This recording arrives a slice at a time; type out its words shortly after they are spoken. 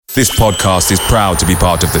This podcast is proud to be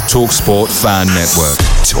part of the TalkSport Fan Network.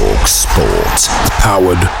 TalkSport.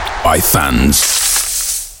 Powered by fans.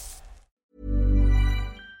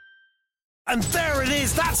 And there it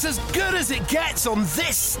is, that's as good as it gets on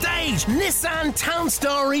this stage. Nissan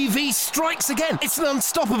Townstar EV strikes again. It's an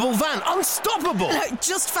unstoppable van, unstoppable.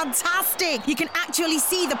 Just fantastic. You can actually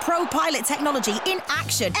see the ProPilot technology in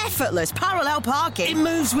action. Effortless parallel parking. It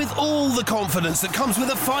moves with all the confidence that comes with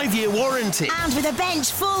a 5-year warranty. And with a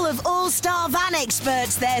bench full of all-star van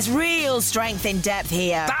experts, there's real strength in depth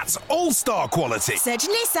here. That's all-star quality. Search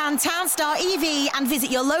Nissan Townstar EV and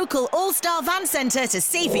visit your local all-star van centre to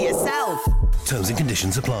see for yourself. Terms and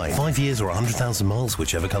conditions apply. 5 years or 100,000 miles,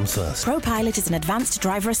 whichever comes first. ProPilot is an advanced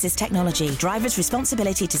driver assist technology. Driver's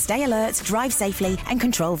responsibility to stay alert, drive safely, and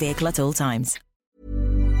control vehicle at all times.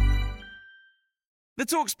 The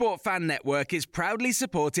TalkSport Fan Network is proudly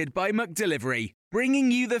supported by McDelivery, bringing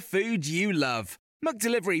you the food you love.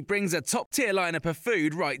 McDelivery brings a top-tier lineup of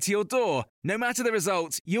food right to your door. No matter the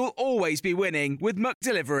result, you'll always be winning with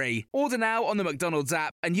McDelivery. Order now on the McDonald's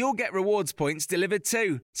app and you'll get rewards points delivered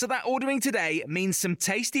too. So that ordering today means some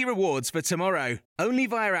tasty rewards for tomorrow. Only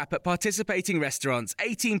via app at participating restaurants.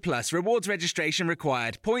 18 plus. Rewards registration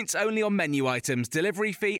required. Points only on menu items.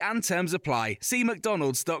 Delivery fee and terms apply. See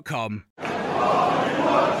mcdonalds.com.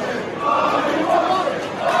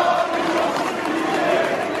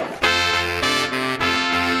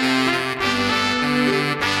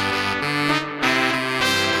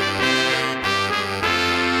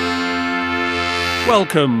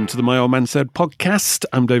 Welcome to the My Old Man Said podcast.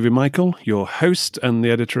 I'm David Michael, your host and the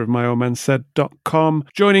editor of myoldmansaid.com.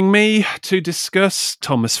 Joining me to discuss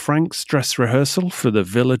Thomas Frank's dress rehearsal for the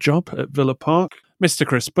Villa job at Villa Park, Mr.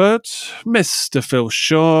 Chris Burt, Mr. Phil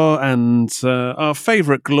Shaw, and our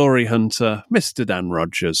favourite glory hunter, Mr. Dan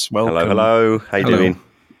Rogers. Welcome. Hello. How you doing?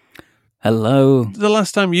 Hello. The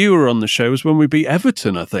last time you were on the show was when we beat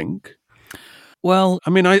Everton, I think. Well, I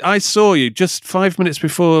mean, I saw you just 5 minutes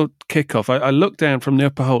before kickoff. I looked down from the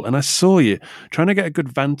upper hole and I saw you trying to get a good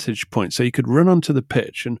vantage point so you could run onto the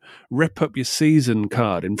pitch and rip up your season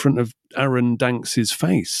card in front of Aaron Danks'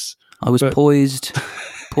 face. I was poised,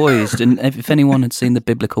 and if anyone had seen the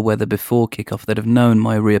biblical weather before kickoff, they'd have known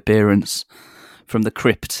my reappearance from the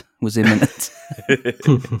crypt was imminent.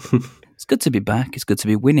 It's good to be back. It's good to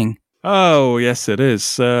be winning. Oh, yes, it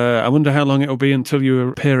is. I wonder how long it will be until you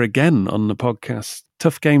appear again on the podcast.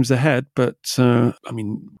 Tough games ahead, but, I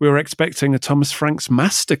mean, we were expecting a Thomas Franks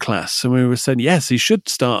masterclass, and we were saying, yes, he should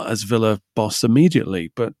start as Villa boss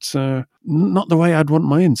immediately, but not the way I'd want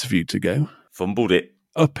my interview to go. Fumbled it.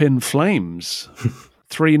 Up in flames.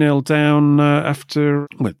 3-0 down after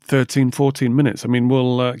 13, 14 minutes. I mean,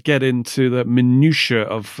 we'll get into the minutiae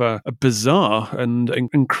of a bizarre and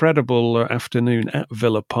incredible afternoon at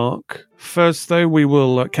Villa Park. First, though, we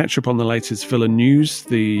will catch up on the latest Villa news,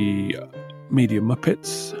 the Media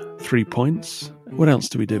Muppets, 3 points. What else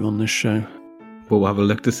do we do on this show? We'll have a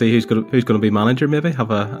look to see who's going to be manager, maybe?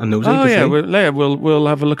 Have a nosy to see? We'll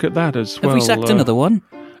have a look at that as well. Have we sacked another one?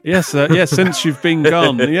 Yes, since you've been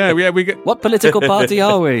gone. What political party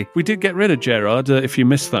are we? We did get rid of Gerrard, if you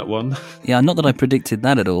missed that one. Yeah, not that I predicted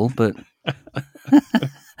that at all, but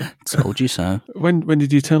told you so. When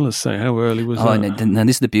did you tell us so? How early was that? No,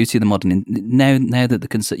 this is the beauty of the modern... Now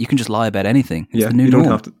that you can just lie about anything. It's the new you norm.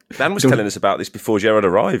 don't have to. Dan was telling us about this before Gerrard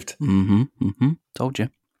arrived. Told you.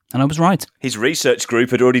 And I was right. His research group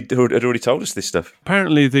had already told us this stuff.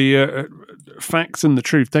 Apparently the facts and the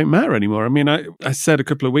truth don't matter anymore. I mean, I said a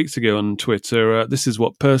couple of weeks ago on Twitter, this is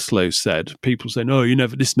what Purslow said. People saying,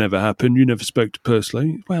 this never happened. You never spoke to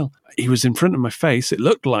Purslow. Well, he was in front of my face. It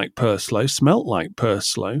looked like Purslow, smelt like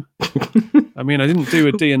Purslow. I mean, I didn't do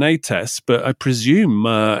a DNA test, but I presume,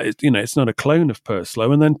 it's not a clone of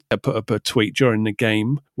Purslow. And then I put up a tweet during the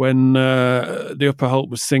game when the Upper Holt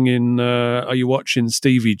was singing, Are You Watching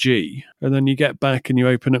Stevie G? And then you get back and you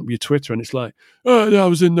open up your Twitter and it's like, I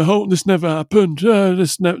was in the Holt, this never happened.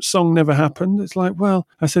 This song never happened. It's like, well,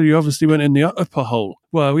 I said, you obviously went in the Upper Holt.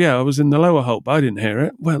 Well, yeah, I was in the Lower Holt, but I didn't hear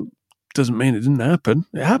it. Well, doesn't mean it didn't happen.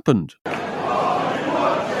 It happened.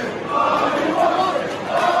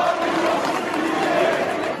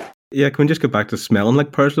 Yeah, can we just go back to smelling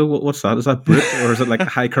like Purslow? What's that? Is that Brut or is it like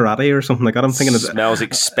high karate or something like that? I'm thinking it smells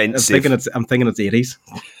expensive. I'm thinking it's 80s.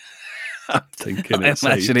 I'm thinking it's 80s.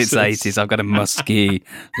 I imagine it's 80s. I've got a musky,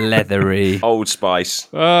 leathery... Old Spice.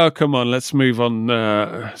 Oh, come on, let's move on.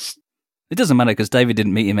 It doesn't matter because David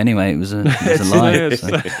didn't meet him anyway. It was a lie.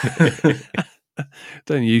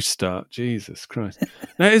 Don't you start, Jesus Christ.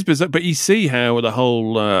 Now, it is bizarre, but you see how the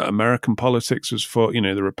whole American politics was fought,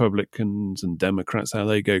 the Republicans and Democrats, how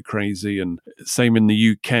they go crazy, and same in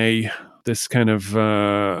the UK. this kind of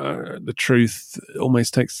the truth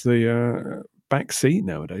almost takes the back seat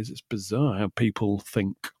nowadays. It's bizarre how people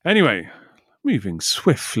think. Anyway, moving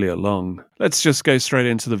swiftly along, let's just go straight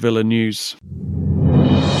into the Villa news.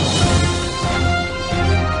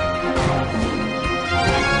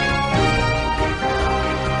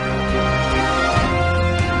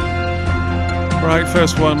 Right,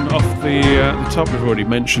 first one off the top. We've already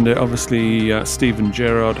mentioned it. Obviously, Steven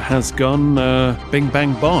Gerrard has gone. Bing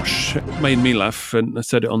bang bosh. It made me laugh, and I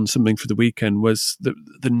said it on Something for the Weekend, was the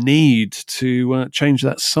need to change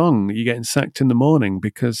that song. You're getting sacked in the morning,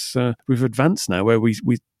 because we've advanced now where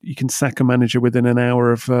you can sack a manager within an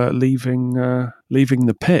hour of leaving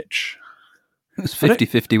the pitch. It was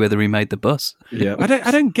 50-50 whether he made the bus. Yeah,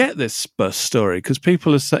 I don't get this bus story, because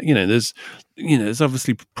people are saying, there's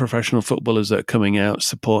obviously professional footballers that are coming out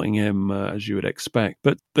supporting him, as you would expect,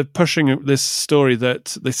 but they're pushing this story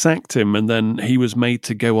that they sacked him and then he was made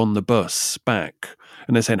to go on the bus back.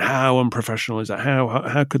 And they're saying, how unprofessional is that?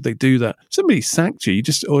 How could they do that? Somebody sacked you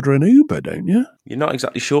just order an Uber, don't you? You're not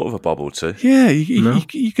exactly short of a bob or two. Yeah,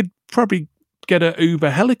 you could probably get an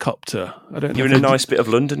Uber helicopter. I don't know. You're in a nice bit of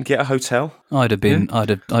London, get a hotel. I'd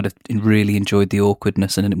have really enjoyed the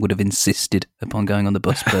awkwardness, and it would have insisted upon going on the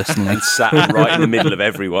bus personally. And sat right in the middle of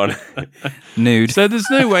everyone. Nude. So there's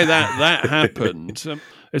no way that happened.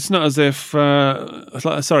 It's not as if,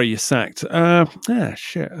 sorry, you're sacked.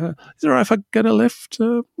 Shit. Is it all right if I get a lift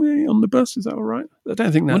on the bus? Is that all right? I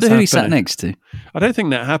don't think that's wonder who he sat next to. I don't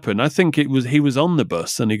think that happened. I think he was on the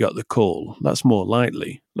bus and he got the call. That's more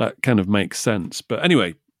likely. That kind of makes sense. But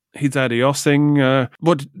anyway, he's adiosing.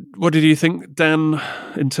 What did you think, Dan,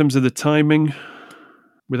 in terms of the timing?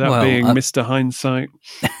 Without being Mr. Hindsight.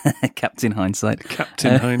 Captain Hindsight.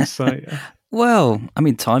 Captain Hindsight. Well, I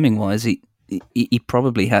mean, timing-wise, he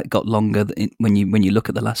probably got longer when you look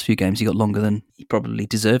at the last few games. He got longer than he probably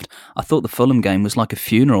deserved. I thought the Fulham game was like a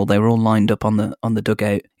funeral. They were all lined up on the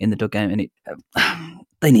dugout, and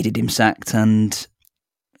they needed him sacked. And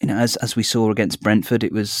as we saw against Brentford,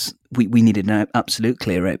 it was we needed an absolute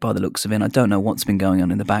clear out by the looks of it. I don't know what's been going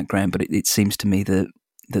on in the background, but it seems to me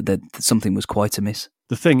that something was quite amiss.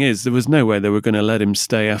 The thing is, there was no way they were going to let him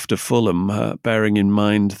stay after Fulham, bearing in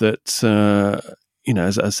mind that.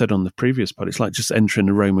 As I said on the previous pod, it's like just entering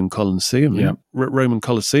the Roman Colosseum. Yeah. Roman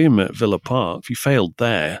Colosseum at Villa Park. If you failed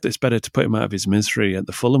there, it's better to put him out of his misery at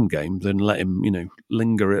the Fulham game than let him,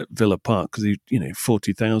 linger at Villa Park, because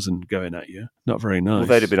 40,000 going at you. Not very nice. Well,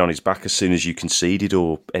 they'd have been on his back as soon as you conceded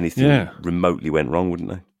or anything remotely went wrong, wouldn't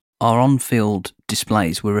they? Our on-field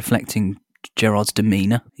displays were reflecting Gerrard's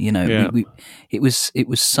demeanour. It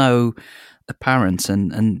was so apparent,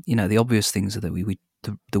 and the obvious things are that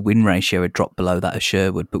the win ratio had dropped below that of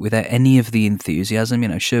Sherwood, but without any of the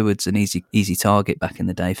enthusiasm. Sherwood's an easy target back in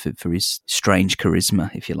the day for his strange charisma,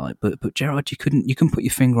 if you like. But Gerrard, you couldn't put your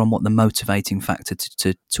finger on what the motivating factor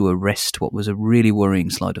to arrest what was a really worrying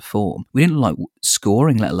slide of form. We didn't like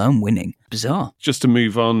scoring, let alone winning. Bizarre. Just to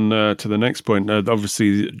move on to the next point,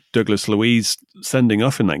 obviously Douglas Luiz sending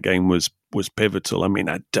off in that game was pivotal. I mean,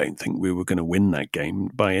 I don't think we were going to win that game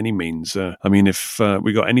by any means. If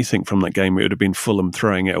we got anything from that game, it would have been Fulham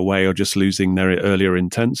throwing it away or just losing their earlier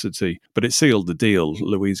intensity. But it sealed the deal,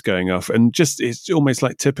 Luiz going off. And it's almost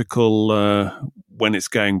like typical when it's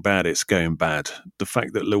going bad, it's going bad. The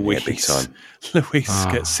fact that Luiz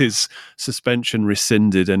gets his suspension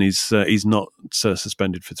rescinded and he's not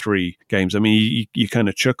suspended for 3 games. I mean, you kind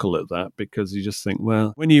of chuckle at that, because you just think,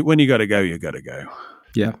 well, when you got to go, you got to go.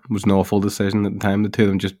 Yeah, it was an awful decision at the time. The two of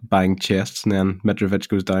them just banged chests, and then Mitrovic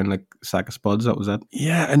goes down like a sack of spuds. That was it.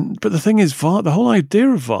 Yeah, but the thing is, VAR, the whole idea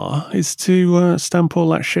of VAR is to stamp all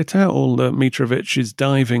that shit out, all Mitrovic is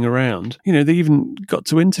diving around. They even got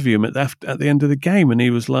to interview him at the end of the game, and he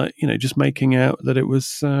was like, just making out that it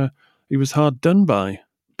was he was hard done by.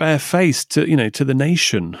 Barefaced to the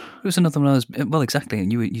nation. It was another one of those. Well, exactly,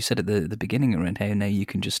 and you said at the beginning around how now you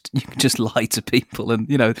can just lie to people, and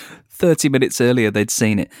 30 minutes earlier they'd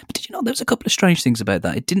seen it. But did you know there was a couple of strange things about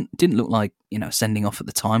that? It didn't look like sending off at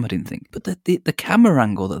the time. I didn't think, but the camera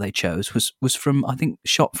angle that they chose was from, I think,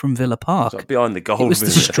 shot from Villa Park. Like behind the goal. It was the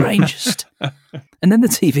strangest. And then the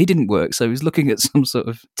TV didn't work, so he was looking at some sort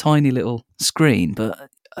of tiny little screen, but.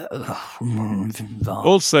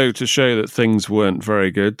 Also, to show that things weren't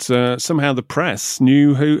very good, somehow the press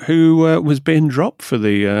knew who was being dropped for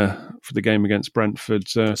the game against Brentford.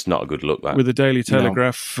 It's not a good look, that. With the Daily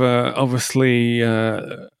Telegraph, obviously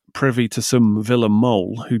privy to some Villa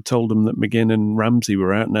mole who told them that McGinn and Ramsey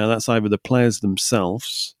were out. Now, that's either the players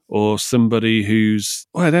themselves or somebody who's...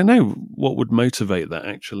 Well, I don't know what would motivate that,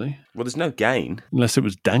 actually. Well, there's no gain. Unless it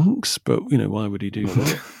was Danks, but, why would he do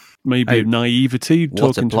that? maybe naivety.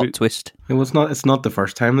 What a plot twist! It's not the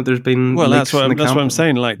first time that there's been. Well, that's what I'm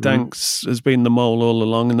saying. Like Mm. Danks has been the mole all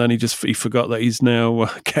along, and then he forgot that he's now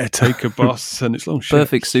caretaker boss, and it's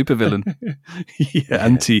perfect supervillain.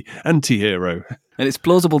 Yeah, anti-hero. And it's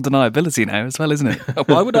plausible deniability now as well, isn't it?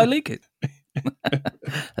 Why would I leak it?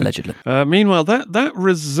 Allegedly. Meanwhile, that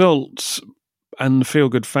result and the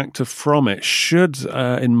feel-good factor from it should,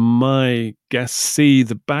 in my guess, see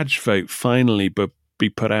the badge vote finally be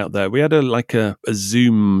put out there. We had a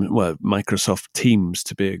Zoom, Microsoft Teams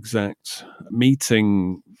to be exact,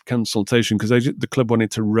 meeting consultation because the club wanted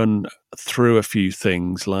to run through a few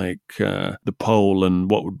things like the poll and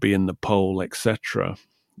what would be in the poll, etc.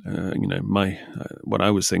 What I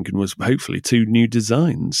was thinking was hopefully 2 new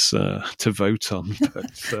designs to vote on,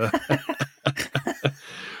 but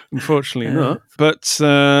unfortunately not. But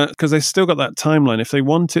because they still got that timeline, if they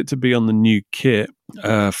want it to be on the new kit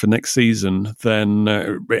for next season, then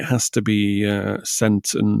it has to be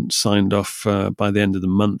sent and signed off by the end of the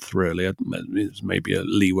month, really. It's maybe a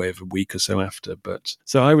leeway of a week or so after. But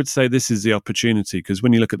so I would say this is the opportunity, because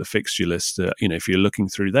when you look at the fixture list, if you're looking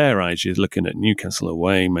through their eyes, you're looking at Newcastle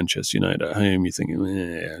away, Manchester United at home, you're thinking,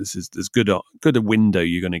 this is as good a window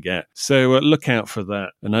you're going to get. So look out for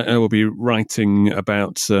that. And I will be writing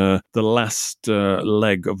about the last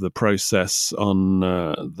leg of the process on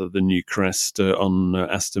the new crest on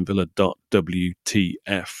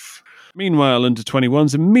AstonVilla.WTF. Meanwhile,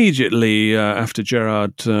 under-21s immediately after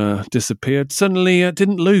Gerrard disappeared, suddenly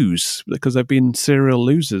didn't lose, because they've been serial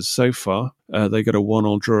losers so far. They got a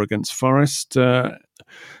 1-1 draw against Forest.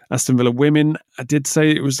 Aston Villa women, I did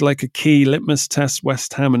say it was like a key litmus test.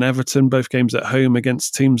 West Ham and Everton, both games at home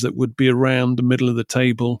against teams that would be around the middle of the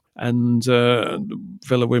table. And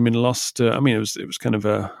Villa women lost. It was kind of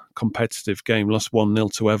a competitive game. Lost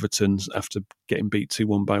 1-0 to Everton after getting beat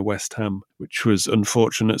 2-1 by West Ham, which was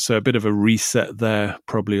unfortunate. So a bit of a reset there,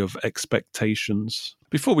 probably, of expectations.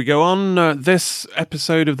 Before we go on, this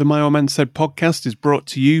episode of the My Old Man Said podcast is brought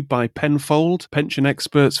to you by Penfold, pension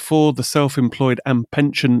experts for the self-employed and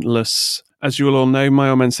pensionless. As you will all know, My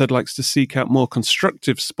Old Man Said likes to seek out more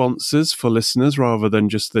constructive sponsors for listeners rather than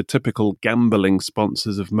just the typical gambling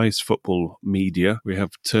sponsors of most football media. We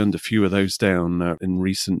have turned a few of those down in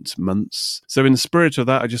recent months. So in the spirit of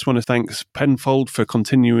that, I just want to thank Penfold for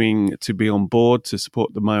continuing to be on board to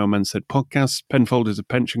support the My Old Man Said podcast. Penfold is a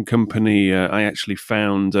pension company I actually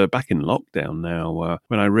found back in lockdown now,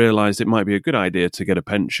 when I realised it might be a good idea to get a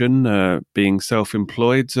pension, being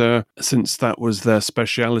self-employed, since that was their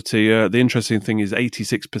speciality. The interesting thing is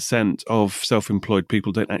 86% of self-employed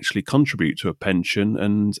people don't actually contribute to a pension,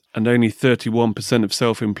 and only 31% of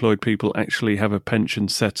self-employed people actually have a pension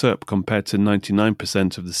set up, compared to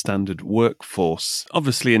 99% of the standard workforce.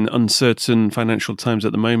 Obviously, in uncertain financial times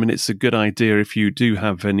at the moment, it's a good idea, if you do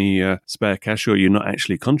have any spare cash or you're not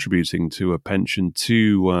actually contributing to a pension,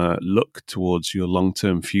 to look towards your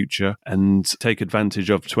long-term future and take advantage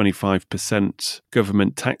of 25%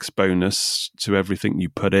 government tax bonus to everything you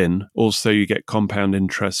put in. Also, you get compound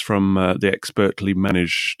interest from the expertly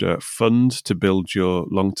managed fund to build your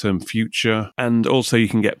long-term future. And also you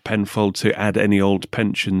can get Penfold to add any old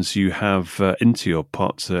pensions you have into your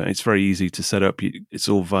pot. It's very easy to set up. It's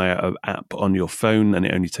all via an app on your phone, and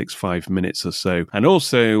it only takes 5 minutes or so. And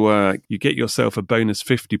also you get yourself a bonus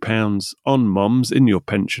 £50 on Moms in your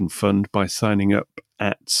pension fund by signing up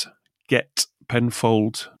at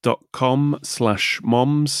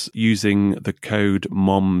getpenfold.com/moms using the code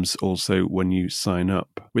MOMS also when you sign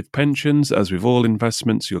up. With pensions, as with all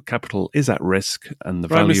investments, your capital is at risk, and the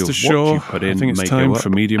value of what you put in may go up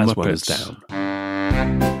medium as well as down.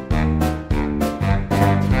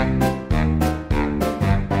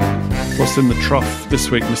 What's in the trough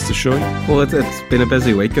this week, Mr. Shoy? Well, it's been a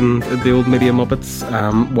busy week in the old Media Muppets.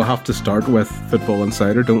 We'll have to start with Football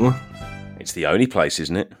Insider, don't we? It's the only place,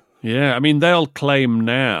 isn't it? Yeah, I mean, they'll claim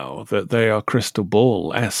now that they are Crystal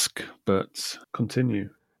Ball-esque, but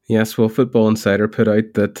continue. Yes, well, Football Insider put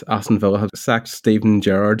out that Aston Villa have sacked Steven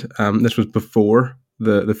Gerrard. This was before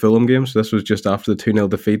the Fulham game, so this was just after the 2-0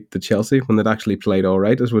 defeat to Chelsea, when they'd actually played all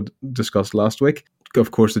right, as we discussed last week.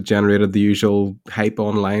 Of course, it generated the usual hype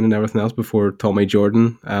online and everything else before Tommy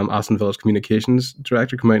Jordan, Aston Villa's communications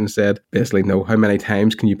director, came out and said, basically, no, how many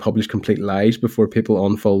times can you publish complete lies before people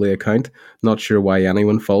unfollow the account? Not sure why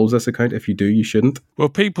anyone follows this account. If you do, you shouldn't. Well,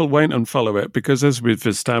 people won't unfollow it because, as we've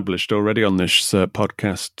established already on this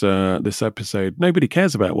podcast, this episode, nobody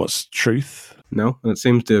cares about what's truth. No, and it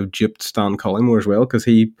seems to have duped Stan Collymore as well, because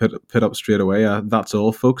he put up straight away, that's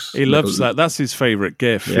all, folks. He loves that. That's his favourite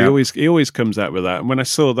gif. Yeah. He always comes out with that. And when I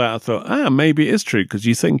saw that, I thought, maybe it is true, because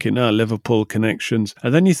you're thinking, Liverpool connections.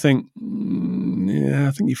 And then you think, Yeah,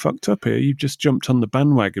 I think you fucked up here. You just jumped on the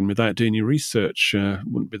bandwagon without doing your research.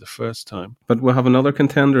 Wouldn't be the first time. But we'll have another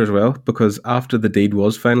contender as well, because after the deed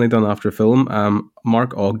was finally done after film,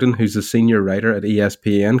 Mark Ogden, who's a senior writer at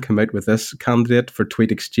ESPN, came out with this candidate for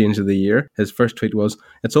Tweet Exchange of the Year. His first tweet was,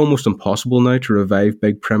 "It's almost impossible now to revive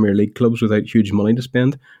big Premier League clubs without huge money to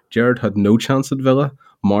spend. Gerrard had no chance at Villa.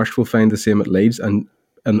 Marsh will find the same at Leeds, and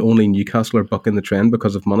only Newcastle are bucking the trend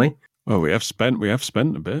because of money." Well, we have spent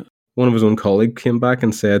a bit. One of his own colleagues came back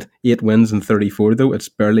and said, 8 wins and 34 though, it's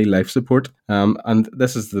barely life support. And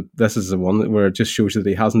this is the one where it just shows that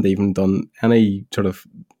he hasn't even done any sort of,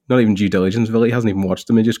 not even due diligence. Villa, he hasn't even watched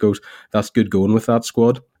them. He just goes, "That's good going with that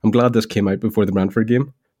squad." I'm glad this came out before the Brentford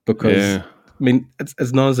game, because I mean,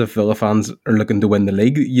 it's not as if Villa fans are looking to win the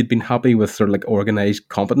league. You'd been happy with sort of like organised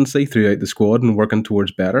competency throughout the squad and working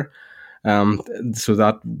towards better. So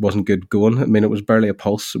that wasn't good going. I mean, it was barely a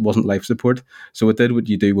pulse. It wasn't life support. So it did what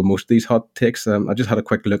you do with most of these hot takes. I just had a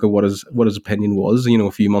quick look at what his opinion was,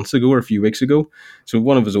 a few months ago or a few weeks ago. So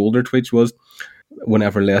one of his older tweets was,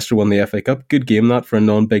 whenever Leicester won the FA Cup, "Good game that for a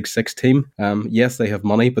non-Big Six team. Yes, they have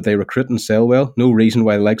money, but they recruit and sell well. No reason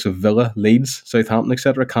why the likes of Villa, Leeds, Southampton,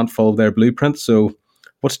 etc. can't follow their blueprint. So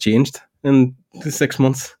what's changed in the 6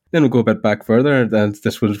 months?" Then we'll go a bit back further, and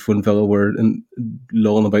this was when Villa were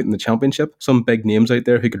lulling about in the Championship. Some big names out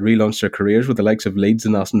there who could relaunch their careers with the likes of Leeds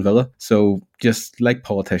and Aston Villa. So just like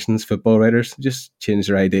politicians, football writers, just change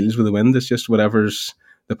their ideals with the wind. It's just whatever's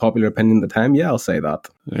the popular opinion at the time. Yeah, I'll say that.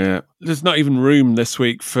 Yeah. There's not even room this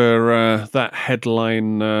week for that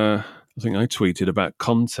headline, I think I tweeted about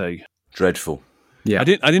Conte. Dreadful. Yeah, I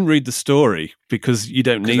didn't read the story because you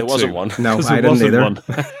don't need to. There wasn't one. No, I didn't either.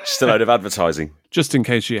 Just a load of advertising. Just in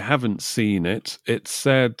case you haven't seen it, it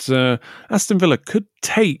said Aston Villa could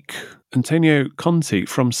take Antonio Conte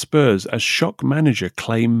from Spurs as shock manager,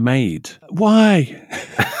 claim made. Why?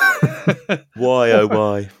 Why, oh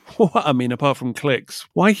why? What? I mean, apart from clicks,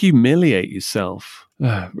 why humiliate yourself?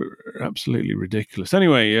 Absolutely ridiculous.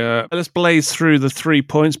 Anyway, let's blaze through the 3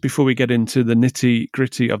 points before we get into the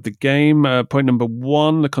nitty-gritty of the game. Point number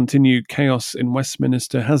 1, the continued chaos in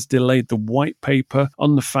Westminster has delayed the white paper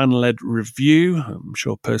on the fan-led review. I'm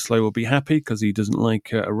sure Purslow will be happy because he doesn't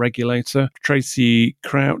like a regulator. Tracy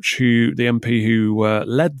Crouch, the MP who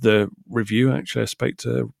led the review, actually I spoke to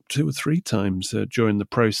her 2 or 3 times during the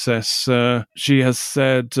process. She has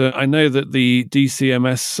said, "I know that the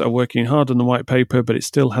DCMS are working hard on the white paper, but it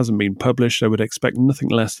still hasn't been published. I would expect nothing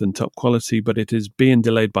less than top quality, but it is being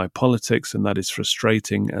delayed by politics, and that is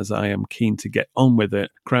frustrating as I am keen to get on with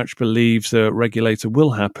it." Crouch believes a regulator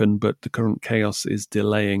will happen, but the current chaos is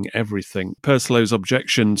delaying everything. Purslow's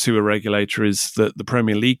objection to a regulator is that the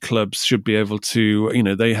Premier League clubs should be able to,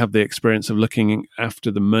 they have the experience of looking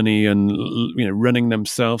after the money and, running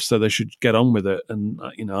themselves, so they should get on with it. And,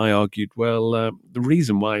 I argued, well, the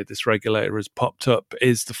reason why this regulator has popped up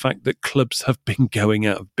is the fact that clubs have been going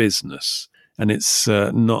out of business. And it's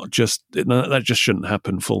not just, that just shouldn't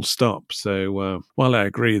happen full stop. So while I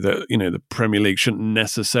agree that, the Premier League shouldn't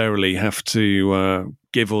necessarily have to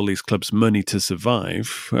give all these clubs money to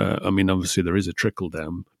survive, obviously there is a trickle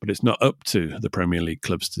down, but it's not up to the Premier League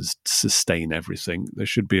clubs to sustain everything. There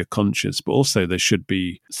should be a conscience, but also there should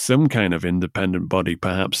be some kind of independent body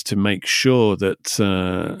perhaps to make sure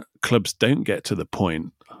that clubs don't get to the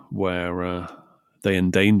point where they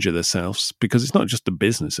endanger themselves, because it's not just a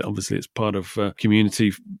business. Obviously, it's part of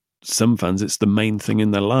community. Some fans, it's the main thing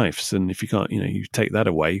in their lives. And if you can't, you take that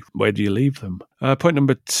away, where do you leave them? Point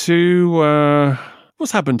number 2,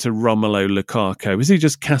 what's happened to Romelu Lukaku? Is he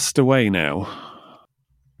just cast away now?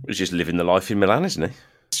 He's just living the life in Milan, isn't he?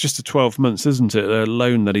 It's just a 12 months, isn't it? A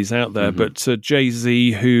loan that he's out there. Mm-hmm. But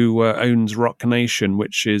Jay-Z, who owns Rock Nation,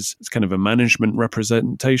 which is it's kind of a management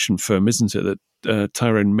representation firm, isn't it, that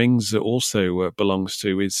Tyrone Mings also belongs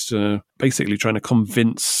to, is basically trying to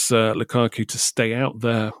convince Lukaku to stay out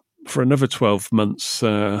there for another 12 months.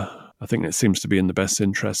 I think it seems to be in the best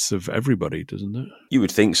interests of everybody, doesn't it? You would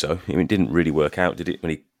think so. It didn't really work out, did it, when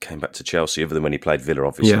he came back to Chelsea, other than when he played Villa,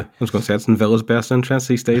 obviously? Yeah, I was going to say it's in Villa's best interest.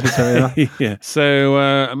 He stays in Serie A. Yeah.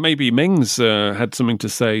 So maybe Mings had something to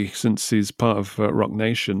say since he's part of Rock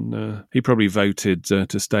Nation. He probably voted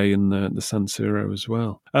to stay in the San Siro as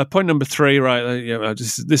well. Point number 3, right?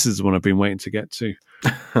 This is the one I've been waiting to get to.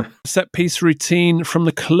 Set piece routine from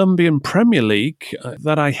the Colombian Premier League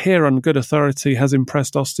that I hear on good authority has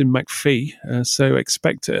impressed Austin McPhee, so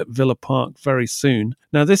expect it at Villa Park very soon.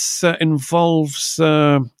 Now this involves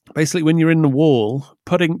basically when you're in the wall,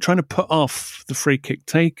 trying to put off the free kick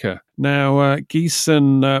taker. Now,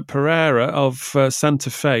 Gieson Pereira of Santa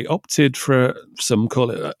Fe opted for, some call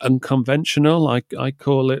it unconventional, I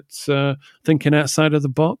call it thinking outside of the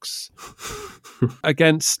box,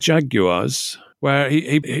 against Jaguars, where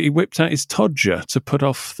he whipped out his Todger to put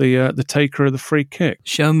off the taker of the free kick.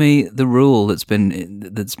 Show me the rule that's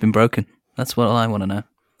been broken. That's what I want to know.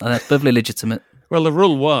 That's perfectly legitimate. Well, the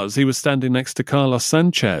rule was he was standing next to Carlos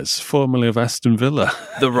Sanchez, formerly of Aston Villa.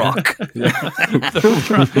 The Rock. The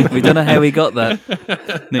Rock. We don't know how he got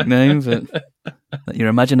that nickname, but your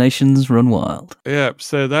imaginations run wild. Yeah,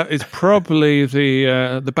 so that is probably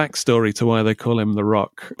the backstory to why they call him The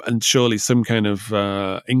Rock, and surely some kind of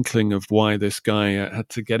inkling of why this guy had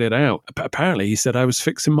to get it out. Apparently, he said, I was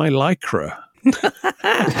fixing my Lycra.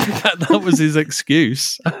 that was his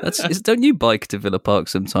excuse. Don't you bike to Villa Park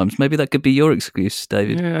sometimes? Maybe that could be your excuse,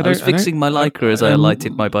 David. Yeah, I was fixing my Lycra as I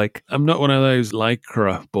alighted my bike. I'm not one of those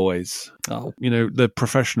Lycra boys. Oh. You know, the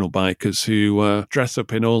professional bikers who dress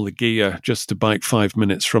up in all the gear just to bike 5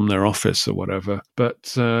 minutes from their office or whatever.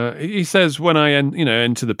 But he says when I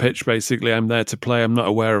enter the pitch, basically, I'm there to play. I'm not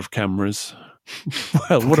aware of cameras.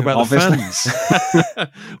 Well, what about the fans?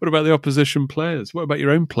 What about the opposition players? What about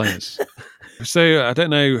your own players? So I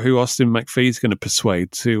don't know who Austin McPhee's going to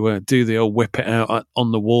persuade to do the old whip it out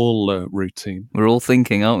on the wall routine. We're all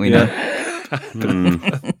thinking, aren't we?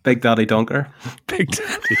 Yeah. Big Daddy Dunker. Big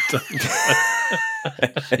Daddy Dunker.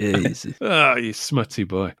 Jesus. Oh, you smutty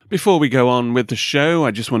boy. Before we go on with the show,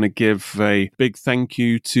 I just want to give a big thank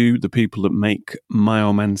you to the people that make My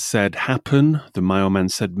Old Man Said happen, the My Old Man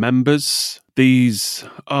Said members. These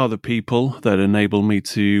are the people that enable me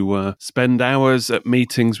to spend hours at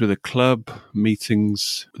meetings with a club,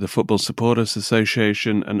 meetings with the Football Supporters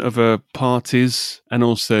Association and other parties, and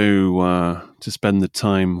also to spend the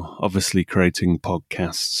time, obviously, creating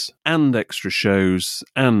podcasts and extra shows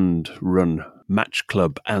and run Match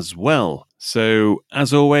Club as well. So,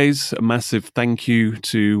 as always, a massive thank you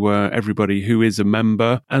to everybody who is a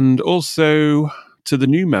member, and also to the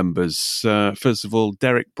new members. First of all,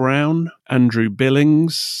 Derek Brown, Andrew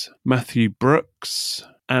Billings, Matthew Brooks,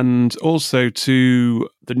 and also to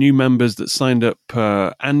the new members that signed up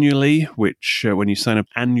annually, which when you sign up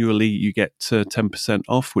annually, you get 10%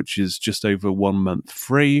 off, which is just over 1 month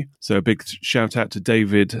free. So a big shout out to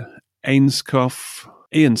David Ainscough,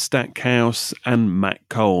 Ian Stackhouse, and Matt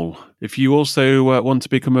Cole. If you also want to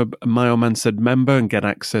become a My Old Man Said member and get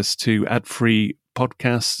access to ad-free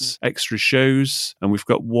podcasts, extra shows, and we've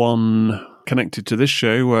got one connected to this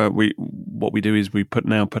show. What we do is we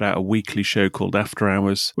put out a weekly show called After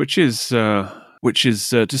Hours, which is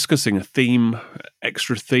discussing a theme,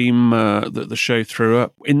 extra theme that the show threw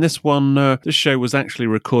up. In this one, this show was actually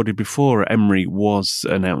recorded before Emery was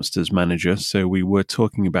announced as manager, so we were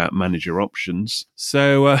talking about manager options.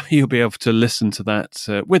 So you'll be able to listen to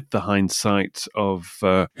that with the hindsight of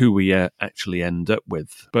who we actually end up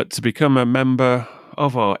with. But to become a member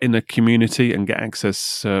of our inner community and get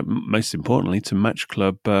access, most importantly, to Match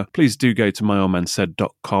Club, please do go to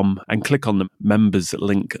myoldmansaid.com and click on the members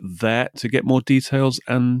link there to get more details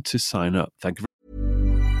and to sign up. Thank you.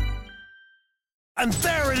 And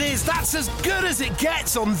there it is, that's as good as it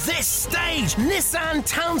gets on this stage. Nissan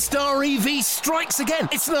Townstar EV strikes again.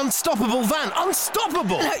 It's an unstoppable van,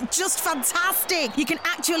 unstoppable. Just fantastic. You can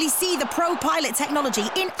actually see the ProPilot technology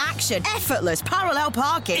in action. Effortless parallel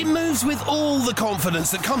parking. It moves with all the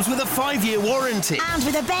confidence that comes with a 5-year warranty. And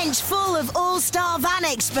with a bench full of all-star van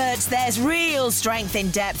experts, there's real strength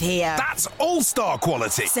in depth here. That's all-star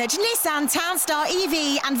quality. Search Nissan Townstar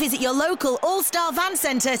EV and visit your local all-star van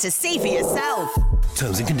centre to see for yourself.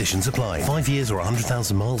 Terms and conditions apply. 5 years or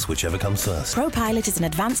 100,000 miles, whichever comes first. ProPilot is an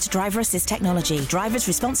advanced driver assist technology. Driver's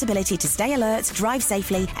responsibility to stay alert, drive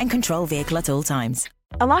safely, and control vehicle at all times.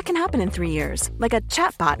 A lot can happen in 3 years. Like a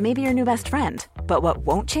chatbot may be your new best friend. But what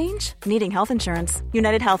won't change? Needing health insurance.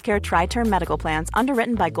 United Healthcare Tri-Term Medical Plans,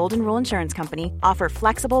 underwritten by Golden Rule Insurance Company, offer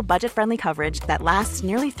flexible, budget-friendly coverage that lasts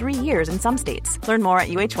nearly 3 years in some states. Learn more at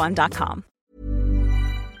uh1.com.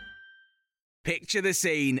 Picture the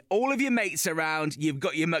scene. All of your mates around, you've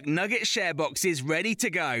got your McNugget share boxes ready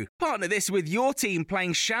to go. Partner this with your team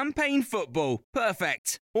playing champagne football.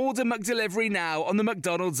 Perfect. Order McDelivery now on the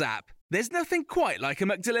McDonald's app. There's nothing quite like a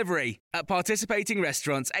McDelivery. At participating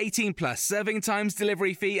restaurants, 18 plus, serving times,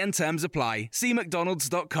 delivery fee and terms apply. See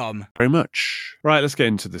mcdonalds.com. Very much. Right, let's get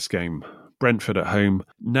into this game. Brentford at home.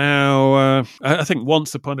 Now, I think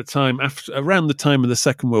once upon a time, around the time of the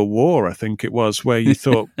Second World War, I think it was, where you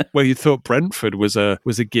thought Brentford was a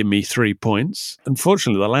gimme 3 points.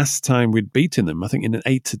 Unfortunately, the last time we'd beaten them, I think in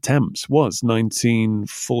 8 attempts, was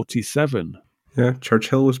 1947. Yeah,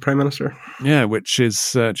 Churchill was Prime Minister. Yeah, which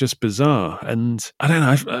is just bizarre. And I don't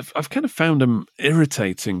know, I've kind of found him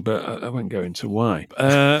irritating, but I won't go into why.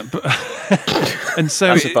 And so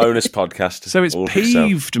that's a bonus podcast. So it's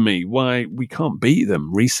peeved me why we can't beat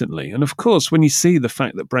them recently. And of course, when you see the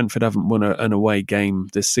fact that Brentford haven't won an away game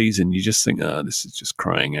this season, you just think, this is just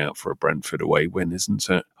crying out for a Brentford away win, isn't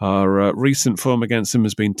it? Our recent form against them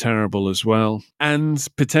has been terrible as well. And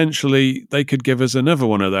potentially they could give us another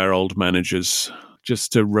one of their old managers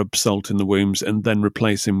just to rub salt in the wounds and then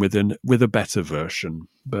replace him with a better version.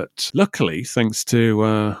 But luckily, thanks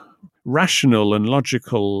to rational and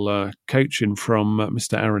logical coaching from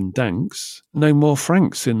Mr. Aaron Danks, no more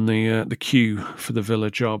Franks in the queue for the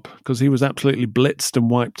Villa job, because he was absolutely blitzed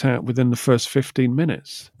and wiped out within the first 15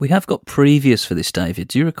 minutes. We have got previous for this, David.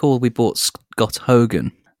 Do you recall we bought Scott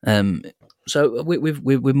Hogan? So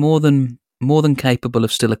we're more than capable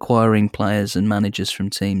of still acquiring players and managers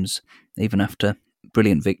from teams, even after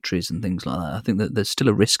brilliant victories and things like that. I think that there's still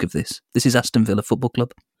a risk of this. This is Aston Villa Football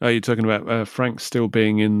Club. Oh, you're talking about Frank still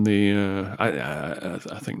being in the...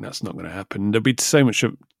 I think that's not going to happen. There'll be too much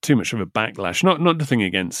of a backlash. Not nothing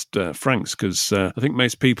against Franks, because I think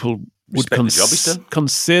most people would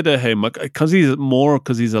consider him because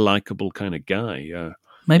he's a likeable kind of guy.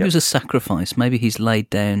 Maybe it was a sacrifice. Maybe he's laid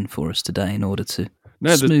down for us today in order to...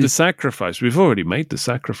 No, the sacrifice. We've already made the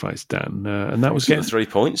sacrifice, Dan, and that was getting 3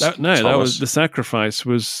 points. That was the sacrifice.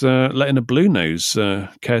 Was letting a blue nose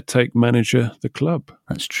caretake manager the club.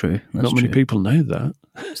 That's true. Not many people know that.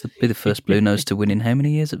 It's be the first blue nose to win in how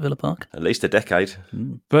many years at Villa Park? At least a decade.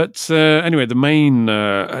 But anyway, the main...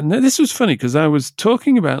 and this was funny because I was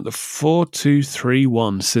talking about the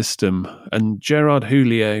 4-2-3-1 system and Gerard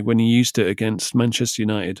Houllier when he used it against Manchester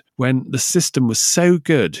United, when the system was so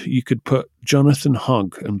good you could put Jonathan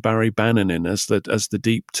Hogg and Barry Bannon in as the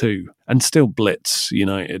deep two and still blitz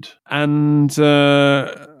United. And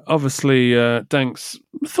obviously Danks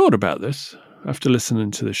thought about this after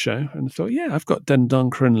listening to the show and thought, yeah, I've got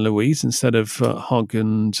Dendoncker and Louise instead of Hogg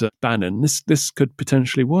and Bannon. This could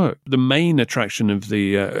potentially work. The main attraction of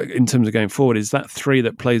the in terms of going forward is that three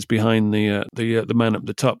that plays behind the man up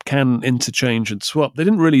the top can interchange and swap. They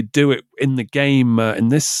didn't really do it in the game in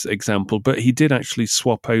this example, but he did actually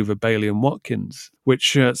swap over Bailey and Watkins,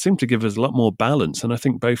 which seemed to give us a lot more balance, and I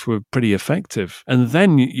think both were pretty effective. And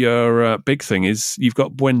then your big thing is you've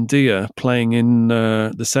got Buendia playing in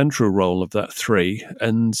the central role of that three,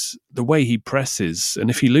 and the way he presses, and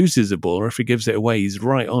if he loses a ball or if he gives it away, he's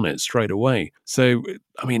right on it straight away. So,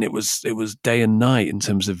 I mean, it was day and night in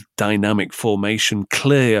terms of dynamic formation,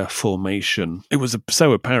 clear formation. It was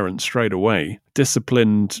so apparent straight away.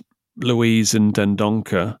 Disciplined Louise and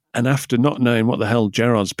Dendoncker, and after not knowing what the hell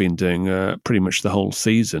Gerard's been doing pretty much the whole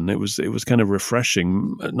season, it was kind of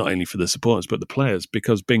refreshing, not only for the supporters but the players,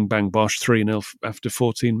 because bing bang bosh 3-0 after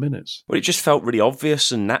 14 minutes. Well, it just felt really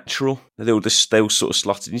obvious and natural. They all sort of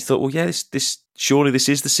slotted, and you thought, well, yeah, this surely this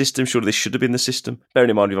is the system. Surely this should have been the system. Bearing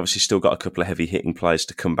in mind, we've obviously still got a couple of heavy hitting players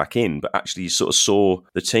to come back in, but actually you sort of saw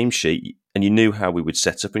the team sheet and you knew how we would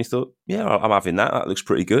set up, and you thought, yeah, I'm having that. That looks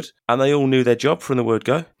pretty good. And they all knew their job from the word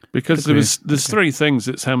go. Because there's three things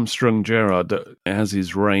that's hamstrung Gerard that as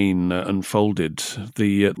his reign unfolded,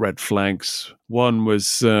 the red flags. One was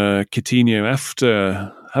Coutinho,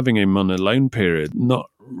 after having him on a loan period, not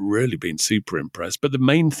really been super impressed. But the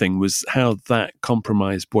main thing was how that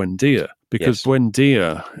compromised Buendia. Because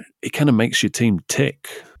Buendia, it kind of makes your team tick.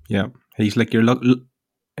 Yeah, he's like your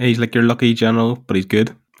lucky general, but he's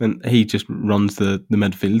good. And he just runs the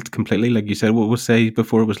midfield completely. Like you said, what was say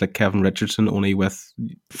before, it was like Kevin Richardson, only with...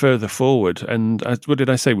 further forward. And what did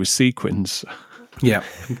I say? With sequins. Yeah,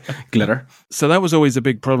 glitter. So that was always a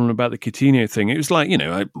big problem about the Coutinho thing. It was like,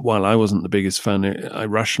 while I wasn't the biggest fan, I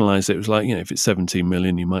rationalised it. It was like, if it's 17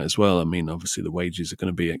 million, you might as well. I mean, obviously the wages are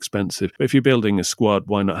going to be expensive. But if you're building a squad,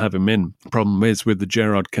 why not have him in? Problem is, with the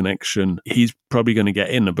Gerrard connection, he's probably going to get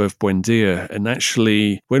in above Buendia. And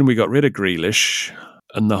actually, when we got rid of Grealish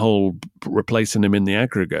and the whole replacing him in the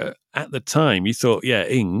aggregate, at the time, you thought, yeah,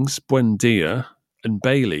 Ings, Buendia and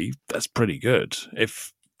Bailey, that's pretty good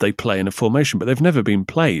if they play in a formation, but they've never been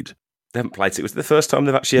played. They haven't played. It was the first time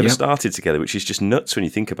they've actually ever started together, which is just nuts when you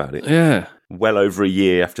think about it. Yeah. Well over a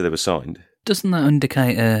year after they were signed. Doesn't that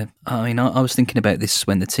indicate, I was thinking about this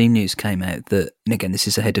when the team news came out, that, and again, this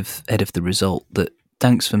is ahead of the result, that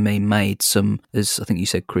Danks for me made some, as I think you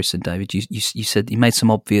said, Chris and David, you said he made some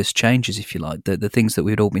obvious changes, if you like, the things that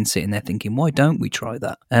we'd all been sitting there thinking, why don't we try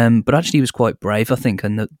that? But actually he was quite brave, I think,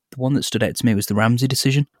 and the one that stood out to me was the Ramsey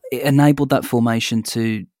decision. It enabled that formation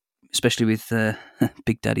to, especially with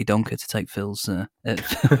Big Daddy Donker, to take Phil's Phil,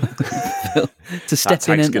 to step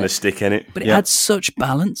in. That's going to stick in it. But it had such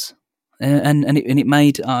balance. And it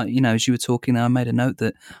made, as you were talking there, I made a note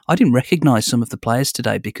that I didn't recognise some of the players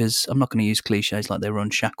today because I'm not going to use cliches like they were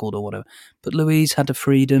unshackled or whatever. But Louise had a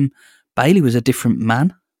freedom. Bailey was a different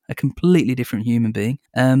man, a completely different human being.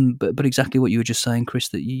 But exactly what you were just saying, Chris,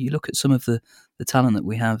 that you look at some of the talent that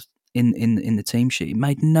we have in the team sheet. It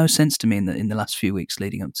made no sense to me in the last few weeks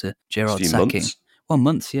leading up to Gerrard sacking. Months. Well,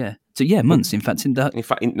 months, yeah. So yeah, months. In fact,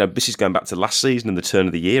 this is going back to last season and the turn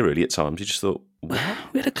of the year. Really, at times you just thought, what?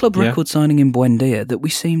 We had a club record signing in Buendia that we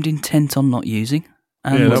seemed intent on not using.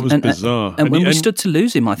 And, that was bizarre. And when we stood to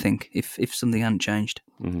lose him, I think, if something hadn't changed.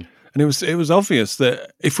 Mm-hmm. And it was obvious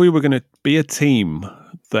that if we were going to be a team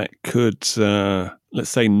that could, let's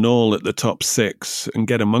say, gnaw at the top six and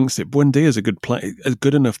get amongst it, Buendia's a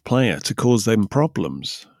good enough player to cause them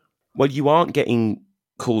problems. Well, you aren't getting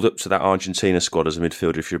called up to that Argentina squad as a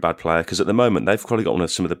midfielder if you're a bad player, because at the moment they've probably got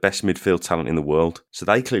some of the best midfield talent in the world, so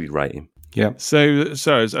they clearly rate him. Yeah. So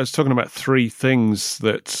I was talking about three things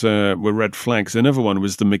that were red flags. Another one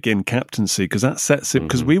was the McGinn captaincy, because that sets it.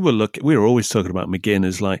 Because we were always talking about McGinn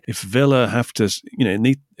as like, if Villa have to,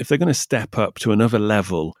 if they're going to step up to another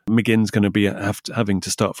level, McGinn's going to be having to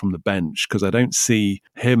start from the bench, because I don't see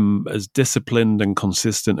him as disciplined and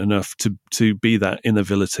consistent enough to be that in a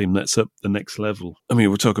Villa team that's up the next level. I mean,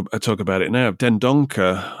 we'll talk about it now.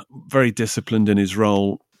 Dendoncker, very disciplined in his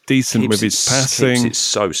role. Decent with his passing. Keeps it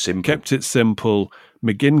so simple. Kept it simple.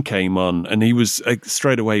 McGinn came on and he was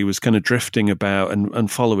straight away, he was kind of drifting about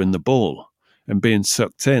and following the ball and being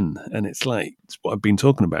sucked in. And it's what I've been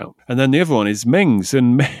talking about. And then the other one is Mings.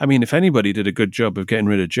 And I mean, if anybody did a good job of getting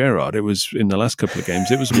rid of Gerrard, it was in the last couple of games,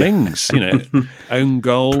 it was Mings, own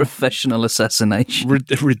goal. Professional assassination.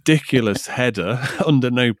 Ridiculous header under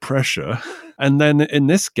no pressure. And then in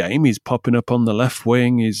this game, he's popping up on the left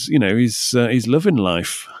wing. He's loving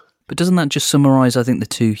life. But doesn't that just summarise, I think, the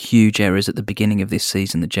two huge errors at the beginning of this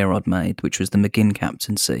season that Gerrard made, which was the McGinn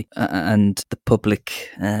captaincy and the public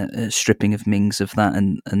stripping of Mings of that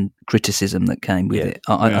and criticism that came with it?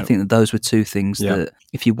 I think that those were two things that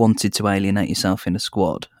if you wanted to alienate yourself in a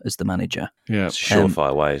squad as the manager... Yeah, it's a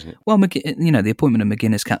surefire way, isn't it? Well, the appointment of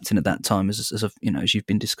McGinn as captain at that time, as you've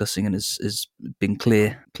been discussing and has been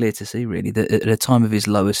clear to see, really, that at a time of his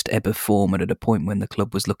lowest ebb of form and at a point when the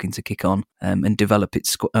club was looking to kick on and develop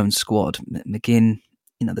its own squad, McGinn,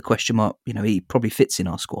 the question mark, he probably fits in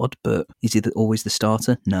our squad, but is he always the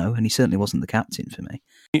starter? No, and he certainly wasn't the captain for me.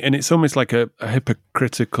 And it's almost like a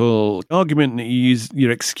hypocritical argument that you use,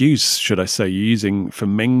 your excuse, should I say, you're using for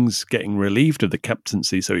Mings getting relieved of the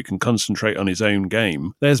captaincy so he can concentrate on his own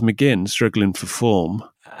game. There's McGinn struggling for form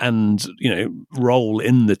and, role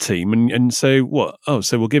in the team. And so what? Oh,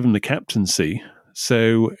 so we'll give him the captaincy.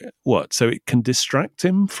 So what? So it can distract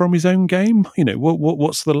him from his own game?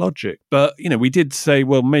 What's the logic? But, we did say,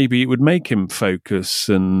 well, maybe it would make him focus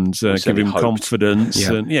and give him confidence.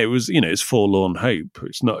 Yeah. And it was, it's forlorn hope.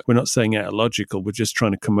 We're not saying out logical. We're just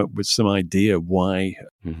trying to come up with some idea why.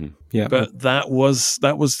 Mm-hmm. Yeah. But that was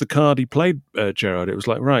the card he played, Gerrard. It was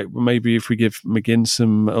like, right, well, maybe if we give McGinn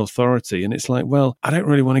some authority, and it's like, well, I don't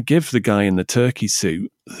really want to give the guy in the turkey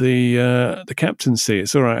suit the captaincy.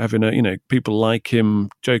 It's all right having people like him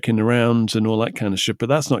joking around and all that kind of shit, but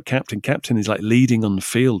that's not captain. Captain is like leading on the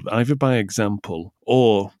field, either by example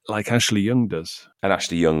or like Ashley Young does. And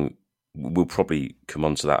Ashley Young, we'll probably come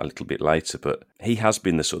on to that a little bit later, but he has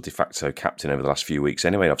been the sort of de facto captain over the last few weeks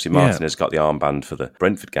anyway. Obviously, Martinez got the armband for the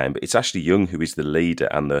Brentford game, but it's Ashley Young who is the leader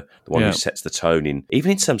and the one who sets the tone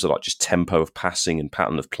even in terms of like just tempo of passing and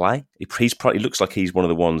pattern of play. He looks like he's one of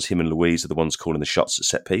the ones, him and Louise are the ones calling the shots at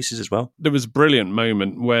set pieces as well. There was a brilliant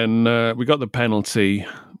moment when we got the penalty.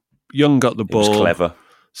 Young got the ball. It was clever.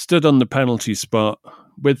 Stood on the penalty spot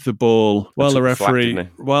with the ball while the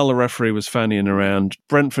referee was fannying around.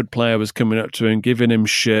 Brentford player was coming up to him, giving him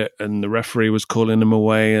shit, and the referee was calling him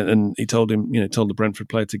away. And he told the Brentford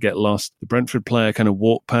player to get lost. The Brentford player kind of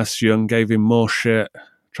walked past Young, gave him more shit,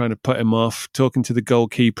 trying to put him off, talking to the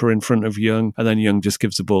goalkeeper in front of Young, and then Young just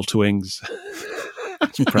gives the ball to Ings.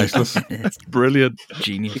 It's priceless. It's brilliant.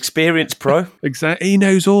 Genius. Experienced pro. Exactly. He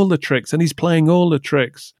knows all the tricks and he's playing all the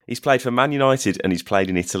tricks. He's played for Man United and he's played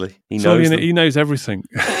in Italy. He knows everything.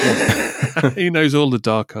 He knows all the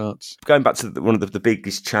dark arts. Going back to one of the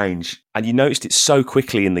biggest change, and you noticed it so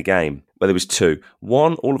quickly in the game, where there was two.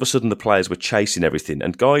 One, all of a sudden the players were chasing everything,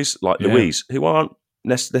 and guys like Louise, who aren't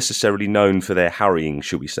necessarily known for their harrying,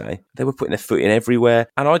 shall we say, they were putting their foot in everywhere.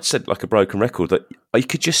 And I'd said, like a broken record, that you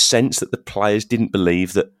could just sense that the players didn't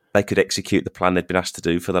believe that they could execute the plan they'd been asked to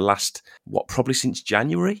do for the last, probably since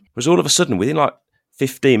January. Whereas all of a sudden, within like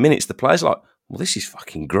 15 minutes, the players are like, well, this is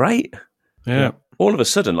fucking great. Yeah. All of a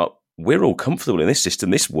sudden, like, we're all comfortable in this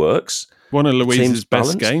system. This works. One of Louise's Team's best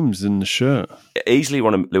balanced. games in the shirt. Easily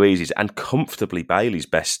one of Louise's and comfortably Bailey's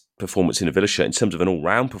best performance in a Villa shirt in terms of an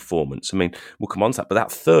all-round performance. I mean, we'll come on to that. But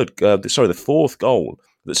that the fourth goal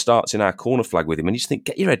that starts in our corner flag with him, and you just think,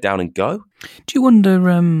 get your head down and go. Do you wonder,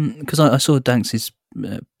 because I saw Danks'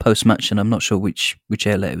 post-match, and I'm not sure which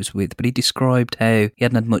outlet it was with, but he described how he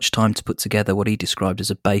hadn't had much time to put together what he described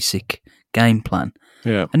as a basic game plan.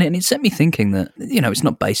 Yeah. And it set me thinking that, it's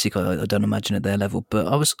not basic, I don't imagine at their level, but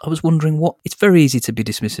I was wondering it's very easy to be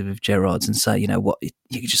dismissive of Gerrard's and say, you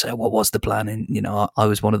could just say, what was the plan? And, I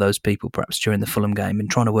was one of those people perhaps during the Fulham game and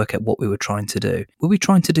trying to work out what we were trying to do. Were we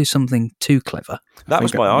trying to do something too clever? That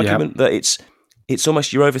was my argument, that it's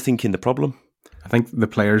almost you're overthinking the problem. I think the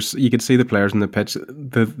players, you could see the players in the pitch.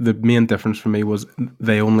 The main difference for me was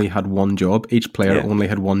they only had one job. Each player only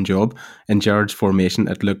had one job. In Gerrard's formation,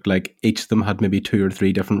 it looked like each of them had maybe 2 or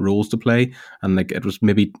 3 different roles to play, and like it was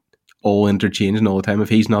maybe all interchanging all the time. If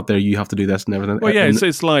he's not there, you have to do this and everything. Well, yeah,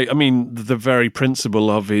 it's like, I mean, the very principle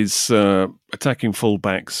of his attacking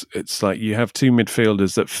fullbacks, it's like you have 2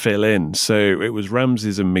 midfielders that fill in. So it was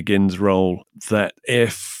Ramsey's and McGinn's role that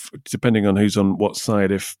depending on who's on what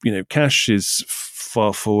side, if, Cash is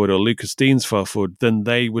far forward or Lucas Dean's far forward, then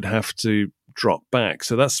they would have to drop back.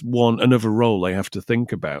 So that's another role they have to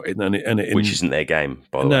think about. Which isn't their game,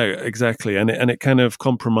 by the way. No, exactly. And it kind of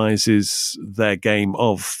compromises their game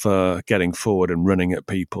of getting forward and running at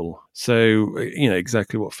people. So,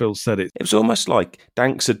 exactly what Phil said. It was almost like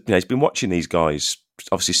Danks had, he's been watching these guys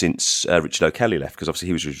obviously since Richard O'Kelly left, because obviously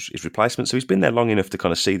he was his replacement. So he's been there long enough to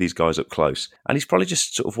kind of see these guys up close. And he's probably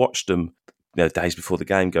just sort of watched them days before the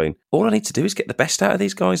game going, all I need to do is get the best out of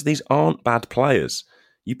these guys. These aren't bad players.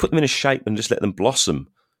 You put them in a shape and just let them blossom,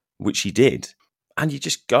 which he did. And you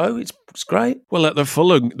just go. It's great. Well, at the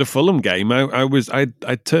Fulham game,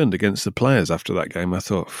 I turned against the players after that game. I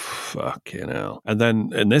thought, fucking hell. And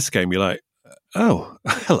then in this game, you're like, oh,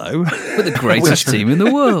 hello. We're the greatest team in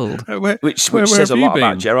the world. Which says a lot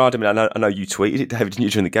about Gerrard. I mean, I know you tweeted it, David, didn't you,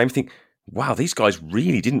 during the game? You think, wow, these guys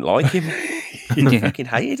really didn't like him. They fucking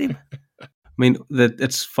hated him. I mean,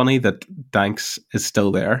 it's funny that Danks is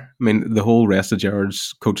still there. I mean, the whole rest of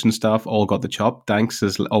Gerrard's coaching staff all got the chop. Danks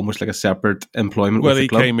is almost like a separate employment with the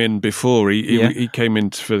club. Well, he came in before. He came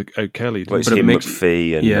in for O'Kelly. Well, it's him,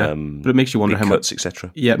 McPhee, and but it makes you wonder how much,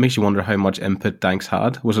 etc. Yeah, it makes you wonder how much input Danks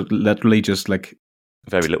had. Was it literally just like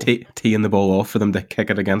very little teeing the ball off for them to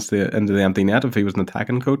kick it into the empty net if he was an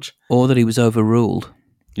attacking coach, or that he was overruled?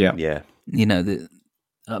 Yeah.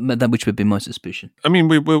 That which would be my suspicion. I mean,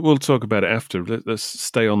 we'll talk about it after. Let's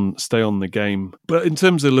stay on the game. But in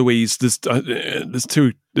terms of Louise, there's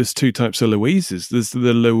two types of Louises. There's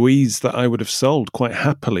the Louise that I would have sold quite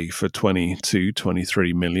happily for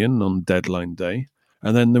 22-23 million on deadline day,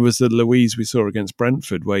 and then there was the Louise we saw against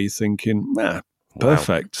Brentford, where you're thinking,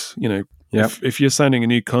 perfect. If you're signing a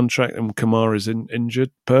new contract and Kamara's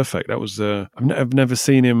injured, perfect. That was I've never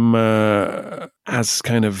seen him as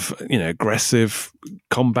kind of aggressive,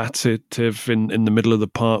 combative in the middle of the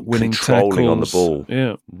park, winning controlling tackles on the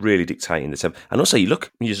ball, really dictating the tempo. And also,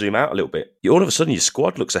 you zoom out a little bit. All of a sudden, your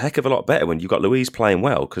squad looks a heck of a lot better when you've got Louise playing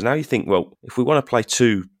well. Because now you think, well, if we want to play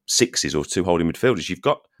 2 6s or 2 holding midfielders, you've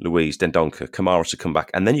got Louise, Dendoncker, Kamara to come back,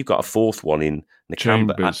 and then you've got a 4th one in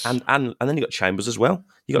Nakamba, and then you've got Chambers as well.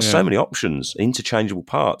 You've got so many options, interchangeable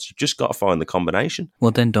parts. You've just got to find the combination.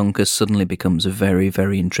 Well, Dendoncker suddenly becomes a very,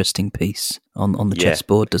 very interesting piece on the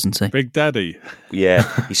chessboard, doesn't he? Big Daddy.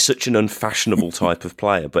 Yeah, he's such an unfashionable type of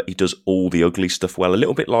player, but he does all the ugly stuff well. A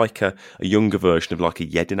little bit like a younger version of like a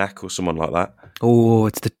Jedinak or someone like that. Oh,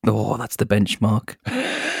 that's the benchmark.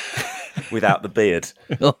 Without the beard.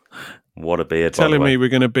 What a beard. Telling me we're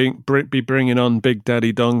going to be bringing on Big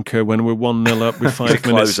Daddy Donker when we're 1-0 up with 5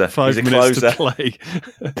 minutes to play.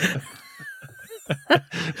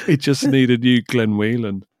 We just need a new Glenn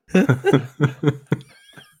Whelan.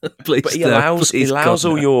 But he allows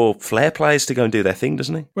all your flair players to go and do their thing,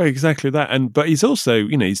 doesn't he? Well, exactly that. But he's also,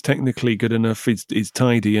 he's technically good enough. He's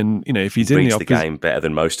tidy, and if he's in the game better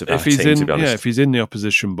than most of our team, to be honest. If he's in the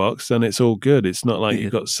opposition box, then it's all good. It's not like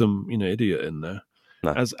you've got some idiot in there.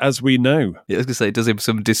 No. As we know. Yeah, I was going to say, it does him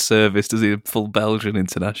some disservice, does he? A full Belgian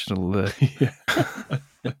international there.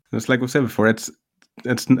 It's like we said before, it's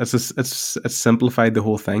simplified the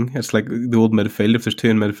whole thing. It's like the old midfield. If there's 2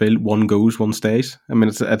 in midfield, 1 goes, 1 stays. I mean,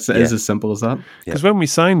 it's as simple as that. Because when we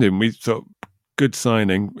signed him, we thought, good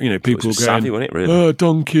signing. People it was going, savvy, wasn't it, really? Oh,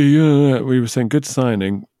 donkey. We were saying good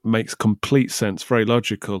signing. makes complete sense, very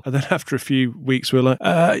logical. And then after a few weeks, we're like,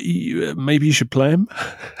 maybe you should play him.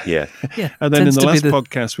 Yeah. Yeah. And then in the last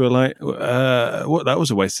podcast, we're like, what? That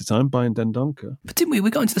was a waste of time buying Dendoncker. But didn't we? We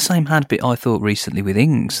got into the same habit, I thought, recently with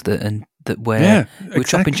Ings, where we're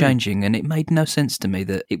chopping changing, and it made no sense to me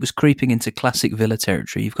that it was creeping into classic Villa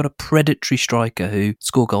territory. You've got a predatory striker who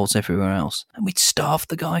score goals everywhere else, and we'd starved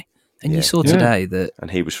the guy. And you saw today that... And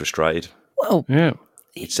he was frustrated. Well,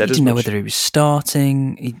 he didn't know whether he was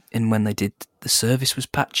starting, and when they did, the service was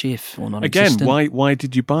patchy or non-existent. Again, why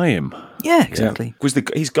did you buy him? Yeah, exactly. Because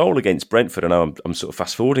his goal against Brentford, I know I'm sort of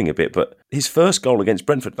fast-forwarding a bit, but his first goal against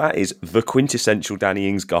Brentford, that is the quintessential Danny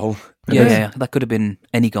Ings goal. Yeah, that could have been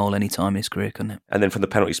any goal, any time in his career, couldn't it? And then from the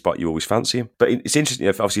penalty spot, you always fancy him. But it's interesting,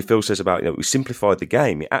 obviously Phil says about, we simplified the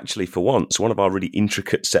game. It actually, for once, one of our really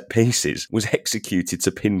intricate set pieces was executed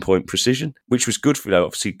to pinpoint precision, which was good for,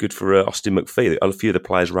 obviously good for Austin McPhee. A few of the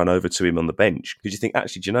players ran over to him on the bench. Because you think,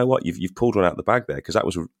 actually, do you know what? You've pulled one out of the bag there, because that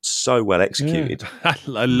was so well executed. Yeah.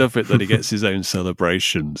 I love it that he gets his own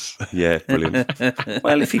celebrations. Yeah, brilliant.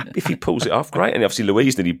 Well, if he pulls it off, great. And obviously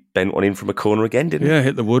Louise, then he bent one in from a corner again, didn't he? Yeah,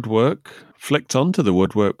 hit the woodwork. Flicked onto the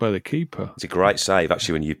woodwork by the keeper. It's a great save,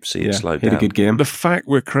 actually, when you see it slowed down. Hit a good game. The fact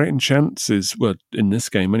we're creating chances, well, in this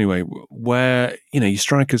game anyway, where, your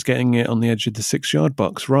striker's getting it on the edge of the 6-yard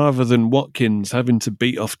box rather than Watkins having to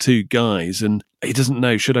beat off two guys and he doesn't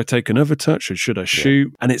know, should I take another touch or should I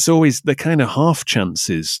shoot? And it's always the kind of half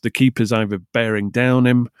chances. The keeper's either bearing down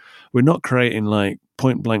him. We're not creating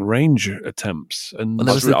point-blank range attempts. And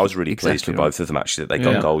I was really pleased with both of them, actually, that they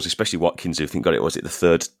got goals, especially Watkins, who I think got it, was it the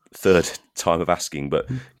third time of asking, but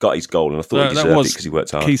got his goal, and I thought he deserved it because he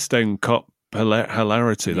worked hard. Keystone Cop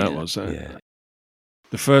hilarity, that was.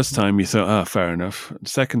 The first time you thought, fair enough. The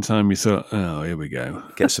second time you thought, here we go.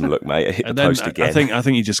 Get some luck, mate. I hit the post again. I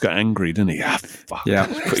think he just got angry, didn't he? Fuck. Yeah.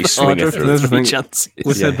 Put his swinger through.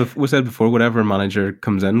 We said before, whatever manager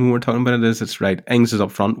comes in, when we're talking about it's right. Ings is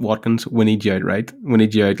up front, Watkins, we need you out right, we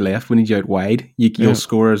need you out left, we need you out wide. You'll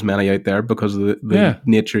score as many out there because of the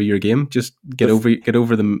nature of your game. Just get over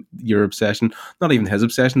your obsession. Not even his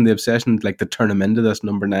obsession, the obsession to turn him into this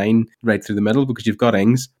number 9 right through the middle, because you've got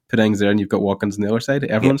Ings, put Ings there, and you've got Watkins on the other side.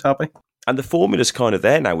 Everyone's happy. And the formula's kind of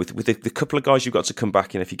there now with the couple of guys you've got to come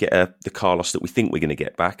back in. If you get the Carlos that we think we're going to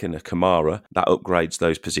get back and a Kamara, that upgrades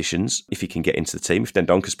those positions if you can get into the team. If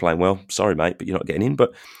Dendonker's playing well, sorry, mate, but you're not getting in.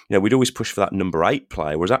 But, we'd always push for that number 8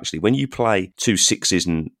 player, whereas actually when you play 2 6s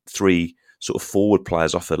and 3 sort of forward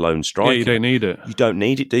players off a lone striker... Yeah, you don't need it. You don't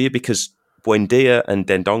need it, do you? Because Buendia and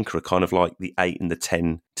Dendoncker are kind of like the 8 and the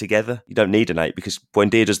 10 together. You don't need an 8 because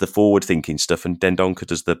Buendia does the forward-thinking stuff and Dendoncker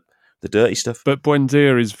does the dirty stuff. But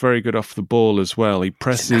Buendia is very good off the ball as well. He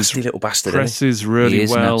presses, he's a nasty little bastard, presses really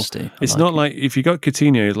well. Nasty. It's not like if you got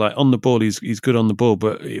Coutinho, on the ball, he's good on the ball,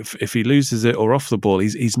 but if he loses it or off the ball,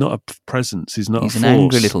 he's not a presence. He's not. He's a an force.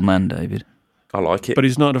 angry little man, David. I like it, but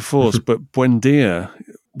he's not a force. But Buendia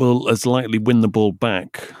will as likely win the ball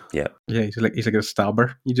back. Yeah, he's like a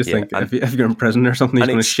stabber. You just think if you're in prison or something, he's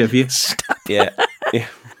going to shiv you. Yeah.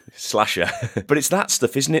 Slasher. But it's that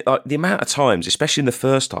stuff, isn't it? Like the amount of times, especially in the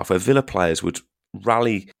first half, where Villa players would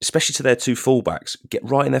rally, especially to their 2 fullbacks, get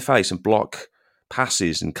right in their face and block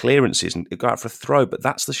passes and clearances and go out for a throw. But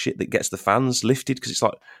that's the shit that gets the fans lifted, because it's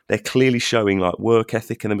like they're clearly showing work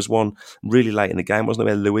ethic. And there was one really late in the game, wasn't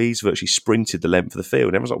there, where Louise virtually sprinted the length of the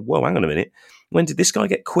field. And everyone's like, whoa, hang on a minute. When did this guy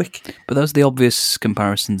get quick? But those are the obvious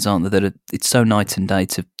comparisons, aren't they? That it's so night and day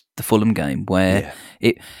to the Fulham game, where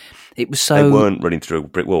it was so... They weren't running through a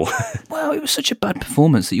brick wall. Well, it was such a bad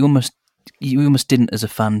performance that you almost didn't, as a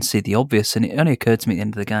fan, see the obvious. And it only occurred to me at the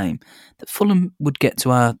end of the game that Fulham would get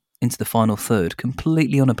into the final third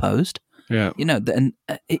completely unopposed. Yeah. And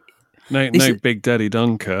no Big Daddy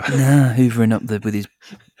Dunker. Nah, hoovering up with his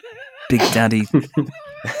Big Daddy...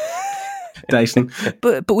 Dyson.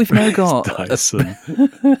 But we've now got Dyson.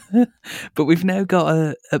 But we've now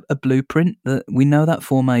got a blueprint that we know that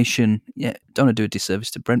formation. Yeah, don't want to do a disservice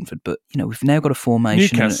to Brentford, but we've now got a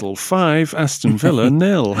formation. Newcastle 5, Aston Villa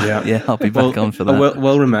 0. Yeah, I'll be back on for that. I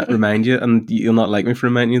will remind you, and you'll not like me for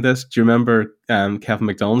reminding you this. Do you remember Kevin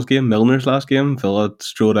McDonald's game, Milner's last game? Villa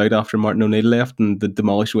strode out after Martin O'Neill left and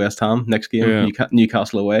demolished West Ham. Next game,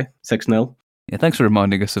 Newcastle away, 6-0. Yeah, thanks for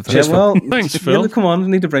reminding us of that. Yeah, well, thanks, Phil. Come on, we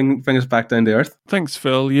need to bring us back down to earth. Thanks,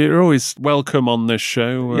 Phil. You're always welcome on this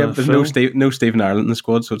show. There's Phil. no Stephen Ireland in the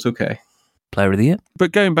squad, so it's okay. Player of the year.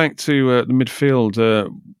 But going back to the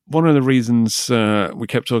midfield, one of the reasons we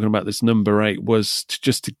kept talking about this number 8 was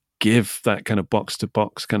to give that kind of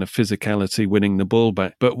box-to-box kind of physicality, winning the ball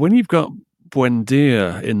back. But when you've got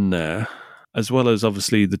Buendia in there, as well as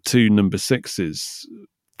obviously the 2 number 6s,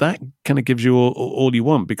 that kind of gives you all you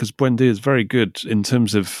want, because Buendia is very good in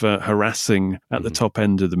terms of harassing at the top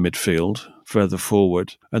end of the midfield, further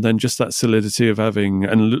forward, and then just that solidity of having.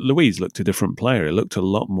 And Luiz looked a different player. He looked a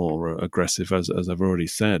lot more aggressive, as I've already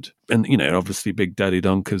said. And obviously, Big Daddy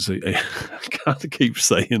Donker's I can't keep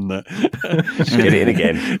saying that. Get it in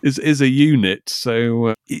again. is a unit.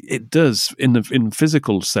 So it does in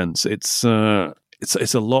physical sense. It's a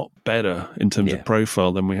lot better in terms of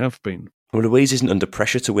profile than we have been. Well, Luiz isn't under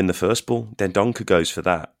pressure to win the first ball. Then Donker goes for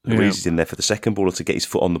that. Luiz is in there for the second ball or to get his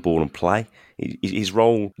foot on the ball and play. His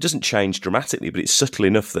role doesn't change dramatically, but it's subtle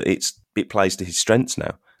enough that it plays to his strengths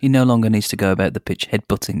now. He no longer needs to go about the pitch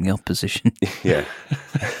headbutting the opposition. Yeah.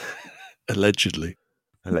 Allegedly.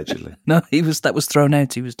 No, that was thrown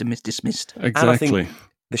out. He was dismissed. Exactly. And I think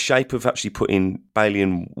the shape of actually putting Bailey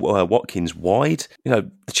and Watkins wide, the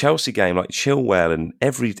Chelsea game, like Chilwell, and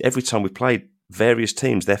every time we played various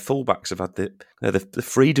teams, their fullbacks have had the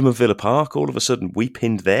freedom of Villa Park. All of a sudden, we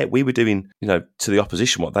pinned there. We were doing, to the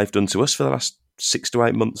opposition what they've done to us for the last 6 to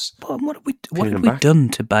 8 months. What have we done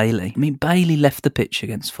to Bailey? I mean, Bailey left the pitch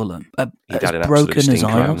against Fulham. As broken as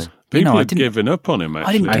I was. People had given up on him, actually.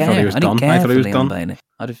 I didn't care. I thought he was done. Bailey.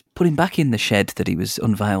 I'd have put him back in the shed that he was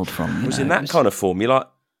unveiled from. In that kind of form, you're like,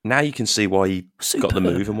 now you can see why he got the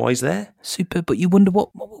move and why he's there. Super, but you wonder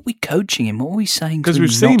what were we coaching him? What were we saying? Because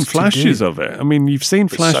we've seen flashes of it. I mean, you've seen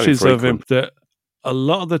flashes of him that a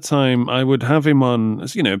lot of the time I would have him on,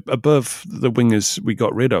 above the wingers we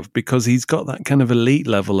got rid of, because he's got that kind of elite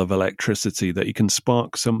level of electricity that he can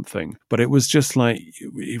spark something. But it was just like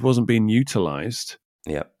he wasn't being utilised.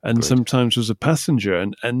 Yeah, and sometimes was a passenger,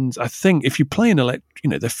 and I think if you play in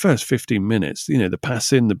the first 15 minutes, the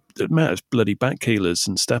passing, the amount of bloody backheelers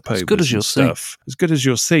and step overs, as good as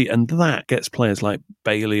you'll see, and that gets players like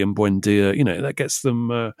Bailey and Buendia, that gets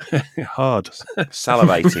them hard,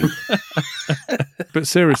 salivating. But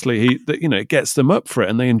seriously, it gets them up for it,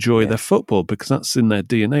 and they enjoy their football because that's in their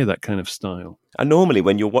DNA, that kind of style. And normally,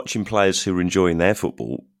 when you're watching players who are enjoying their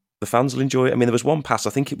football, the fans will enjoy it. I mean, there was one pass,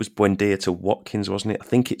 I think it was Buendia to Watkins, wasn't it? I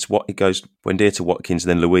think it goes Buendia to Watkins, and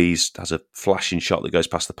then Luiz has a flashing shot that goes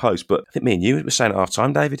past the post. But I think me and you were saying at half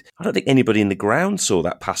time, David, I don't think anybody in the ground saw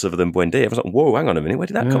that pass other than Buendia. I was like, whoa, hang on a minute, where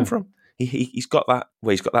did that come from? He's got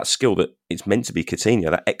that skill that it's meant to be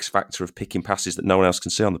Coutinho, that X factor of picking passes that no one else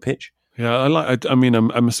can see on the pitch. Yeah, I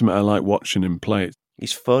must admit, I like watching him play.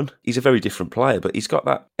 He's fun. He's a very different player, but he's got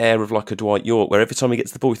that air of like a Dwight York, where every time he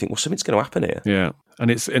gets the ball, you think, well, something's going to happen here. Yeah, and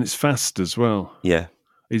it's fast as well. Yeah,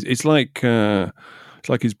 it's like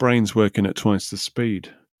his brain's working at twice the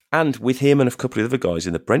speed. And with him and a couple of other guys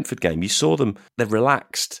in the Brentford game, you saw them. They're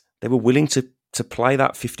relaxed. They were willing to play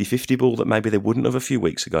that 50-50 ball that maybe they wouldn't have a few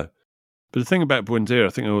weeks ago. But the thing about Buendia, I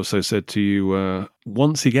think I also said to you,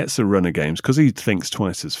 once he gets a run of games, because he thinks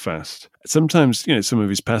twice as fast, sometimes, some of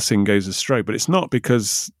his passing goes astray, but it's not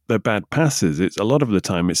because they're bad passes. It's a lot of the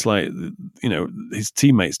time, it's like, his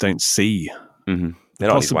teammates don't see the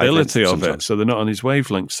possibility of it, so they're not on his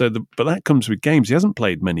wavelength. But that comes with games. He hasn't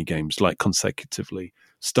played many games, like consecutively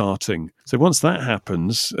starting. So once that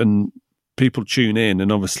happens, and people tune in, and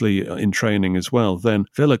obviously in training as well, then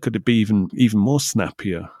Villa could be even more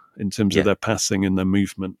snappier in terms of their passing and their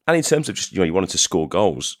movement. And in terms of just, you wanted to score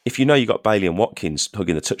goals, if you got Bailey and Watkins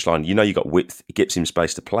hugging the touchline, you got width, it gives him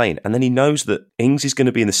space to play in. And then he knows that Ings is going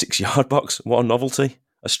to be in the 6-yard box. What a novelty.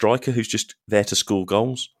 A striker who's just there to score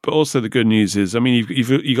goals. But also the good news is, I mean,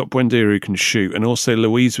 you've got Buendia who can shoot, and also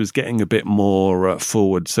Luiz was getting a bit more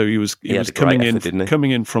forward, so he was coming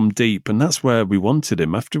in from deep, and that's where we wanted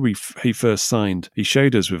him. After he first signed, he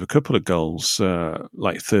showed us with a couple of goals,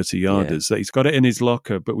 like 30-yarders, that he's got it in his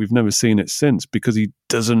locker, but we've never seen it since because he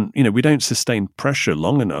doesn't. We don't sustain pressure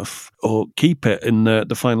long enough or keep it in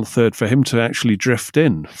the final third for him to actually drift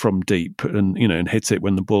in from deep and and hit it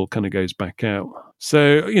when the ball kind of goes back out.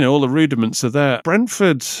 So, all the rudiments are there.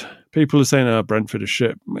 Brentford, people are saying, Brentford are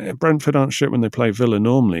shit. Brentford aren't shit when they play Villa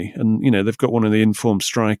normally. And, they've got one of the informed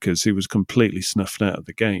strikers who was completely snuffed out of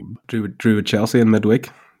the game. Drew with Chelsea in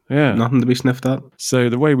midweek. Yeah. Nothing to be sniffed at. So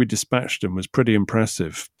the way we dispatched them was pretty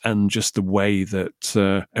impressive. And just the way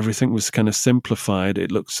that everything was kind of simplified,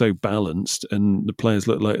 it looked so balanced, and the players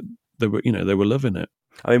looked like they were loving it.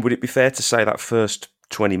 I mean, would it be fair to say that first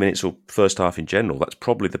 20 minutes or first half in general, that's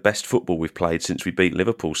probably the best football we've played since we beat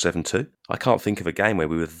Liverpool 7-2? I can't think of a game where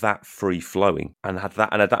we were that free-flowing and had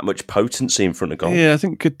that much potency in front of goal. Yeah, I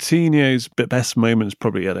think Coutinho's best moments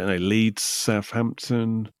probably, I don't know, Leeds,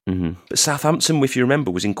 Southampton. Mm-hmm. But Southampton, if you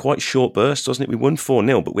remember, was in quite short bursts, wasn't it? We won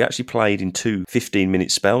 4-0, but we actually played in 2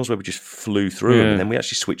 15-minute spells where we just flew through them, and then we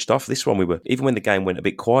actually switched off. This one, we were, even when the game went a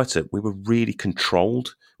bit quieter, we were really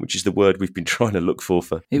controlled, which is the word we've been trying to look for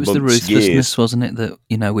It was months, the ruthlessness, years. wasn't it? That,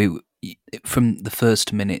 you know, we from the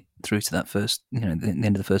first minute through to that first, you know, the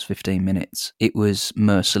end of the first 15 minutes, it was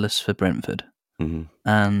merciless for Brentford. Mm-hmm.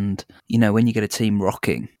 And, you know, when you get a team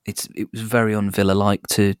rocking, it was very un-Villa-like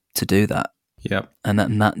to do that. Yeah, and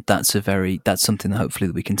that's something that hopefully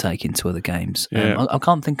that we can take into other games. Yeah. I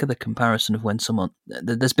can't think of the comparison of when someone.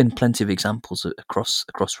 There's been plenty of examples across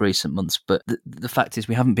recent months, but the fact is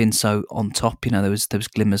we haven't been so on top. You know, there was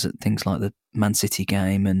glimmers at things like the Man City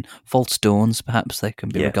game and false dawns. Perhaps they can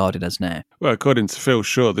be regarded as now. Well, according to Phil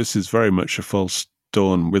Shaw, this is very much a false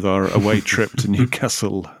dawn with our away trip to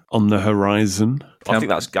Newcastle on the horizon. I think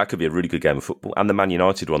that could be a really good game of football, and the Man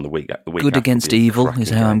United one the week good against evil is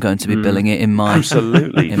how I'm going to be billing it in my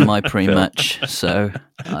in my pre-match. So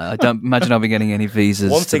I don't imagine I'll be getting any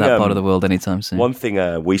visas to that part of the world anytime soon. One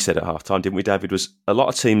thing we said at half time, didn't we, David, was a lot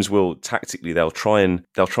of teams will tactically they'll try and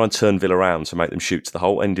turn Villa around to make them shoot to the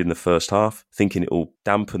whole end in the first half, thinking it will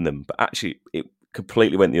dampen them, but actually it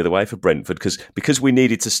completely went the other way for Brentford because we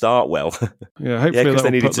needed to start well. Yeah, hopefully because they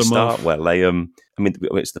needed to start off. well. They, I mean,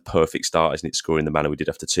 it's the perfect start, isn't it? Scoring the manner we did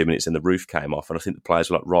after 2 minutes, and the roof came off, and I think the players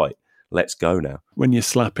were like, right, let's go now. When you're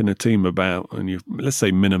slapping a team about and you, let's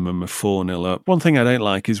say, minimum of 4-0 up, one thing I don't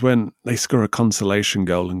like is when they score a consolation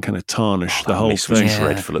goal and kind of tarnish the whole thing. Was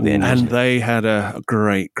dreadful at the end. And they had a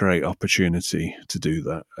great opportunity to do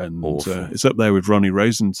that. And it's up there with Ronnie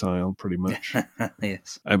Rosenthal, pretty much.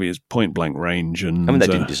 Yes. I mean, it's point blank range. And I mean, they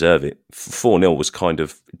didn't deserve it. 4-0 was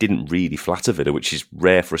didn't really flatter Villa, which is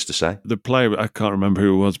rare for us to say. The player, I can't remember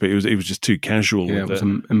who it was, but he was just too casual with it. Yeah, it was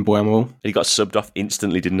Mbeumo. He got subbed off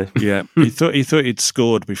instantly, didn't he? Yeah, he thought he'd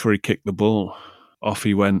scored before he kicked the ball. Off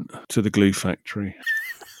he went to the glue factory.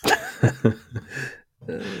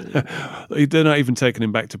 They're not even taking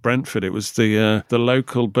him back to Brentford. It was the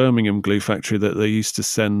local Birmingham glue factory that they used to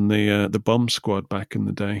send the bomb squad back in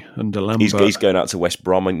the day under Lambert. He's going out to West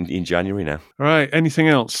Brom in January now. All right. Anything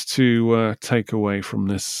else to take away from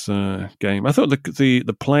this game? I thought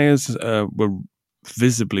the players were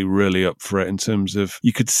visibly really up for it in terms of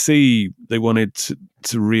you could see they wanted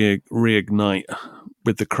to reignite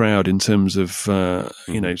with the crowd in terms of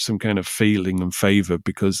some kind of feeling and favour,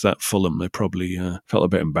 because that Fulham, they probably felt a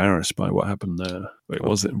bit embarrassed by what happened there. It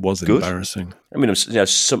was embarrassing. I mean,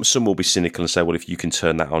 some will be cynical and say, well, if you can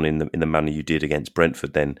turn that on in the manner you did against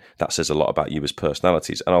Brentford, then that says a lot about you as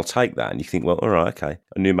personalities. And I'll take that. And you think, well, all right, okay,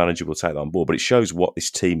 a new manager will take that on board. But it shows what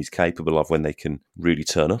this team is capable of when they can really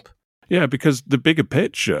turn up. Yeah, because the bigger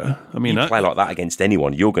picture, I mean, you play like that against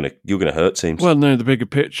anyone, you're gonna hurt teams. Well, no, the bigger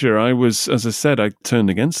picture, as I said, I turned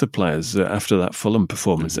against the players after that Fulham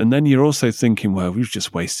performance, and then you're also thinking, well, we've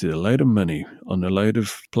just wasted a load of money on a load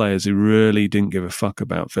of players who really didn't give a fuck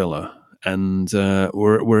about Villa. And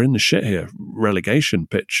we're in the shit here, relegation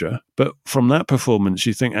picture. But from that performance,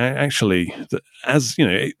 you think actually, as you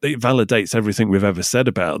know, it validates everything we've ever said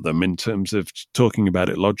about them in terms of talking about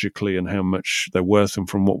it logically and how much they're worth, and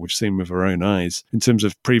from what we've seen with our own eyes. In terms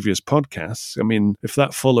of previous podcasts, I mean, if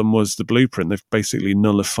that Fulham was the blueprint, they've basically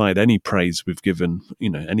nullified any praise we've given,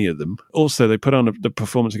 any of them. Also, they put on the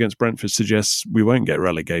performance against Brentford suggests we won't get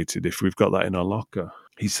relegated if we've got that in our locker.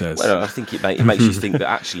 He says. Well, I think it makes you think that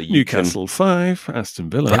actually Newcastle 5,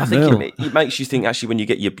 Aston Villa. But I think it makes you think actually when you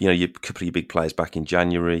get your couple of your big players back in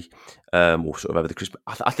January, or sort of over the Christmas.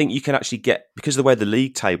 I think you can actually get, because of the way the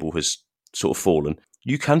league table has sort of fallen,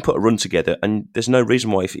 you can put a run together, and there's no reason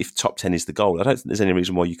why if top 10 is the goal, I don't think there's any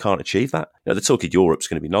reason why you can't achieve that. The talk of Europe's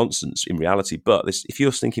going to be nonsense in reality, but if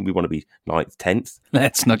you're thinking we want to be 9th, 10th,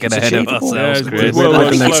 let's not get ahead of ourselves.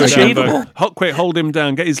 It's achievable. Quick, hold him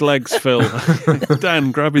down, get his legs, Phil.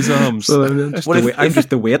 Dan, grab his arms. I'm just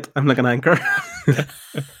the weight. I'm like an anchor.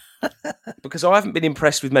 Because I haven't been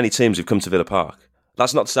impressed with many teams who've come to Villa Park.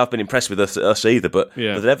 That's not to say I've been impressed with us either, but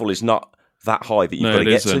the level is not that high that you've got to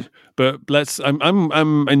get to. But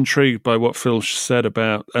I'm intrigued by what Phil said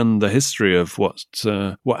about and the history of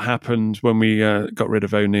what happened when we got rid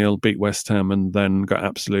of O'Neill, beat West Ham, and then got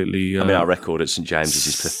absolutely. Our record at St James's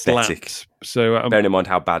is pathetic. Slapped. So bearing in mind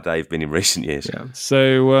how bad they've been in recent years. Yeah.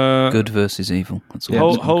 So good versus evil. That's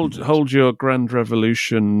all. Hold your grand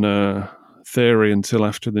revolution theory until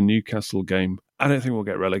after the Newcastle game. I don't think we'll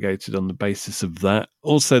get relegated on the basis of that.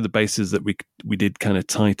 Also, the basis that we did kind of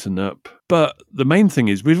tighten up. But the main thing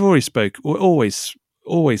is we've always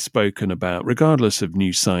always spoken about, regardless of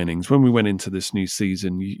new signings. When we went into this new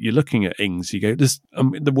season, you're looking at Ings, you go, there's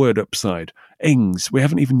the word upside. Ings, we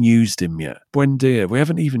haven't even used him yet. Buendia, we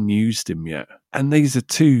haven't even used him yet. And these are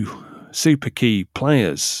two super key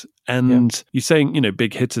players. And you're saying,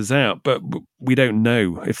 big hitters out, but we don't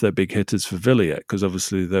know if they're big hitters for Villa yet, because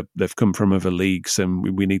obviously they've come from other leagues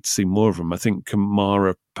and we need to see more of them. I think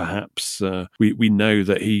Kamara, perhaps, we know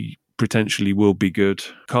that he potentially will be good.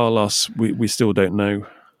 Carlos, we still don't know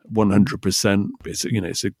 100%.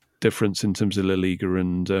 It's a difference in terms of La Liga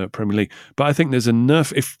and Premier League. But I think there's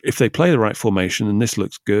enough, if they play the right formation, and this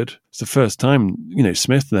looks good. It's the first time,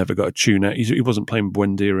 Smith never got a tune out. He wasn't playing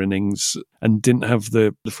Buendia and Ings and didn't have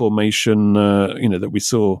the formation, that we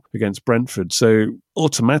saw against Brentford. So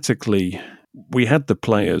automatically, we had the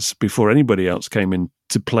players before anybody else came in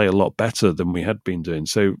to play a lot better than we had been doing.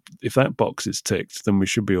 So if that box is ticked, then we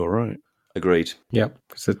should be all right. Agreed. Yeah,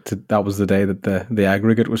 because that was the day that the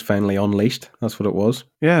aggregate was finally unleashed. That's what it was.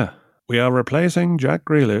 Yeah. We are replacing Jack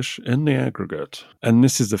Grealish in the aggregate. And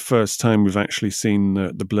this is the first time we've actually seen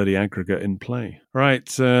the bloody aggregate in play. Right,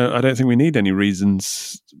 I don't think we need any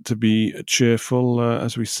reasons to be cheerful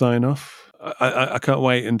as we sign off. I can't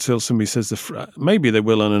wait until somebody says, maybe they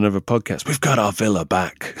will on another podcast, we've got our Villa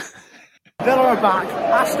back. Villa are back.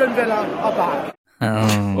 Aston Villa are back.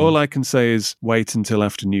 Oh. All I can say is wait until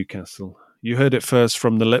after Newcastle. You heard it first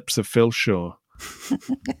from the lips of Phil Shaw.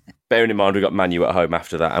 Bearing in mind we got Man U at home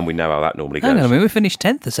after that, and we know how that normally goes. We finished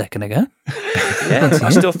 10th a second ago. Yeah, I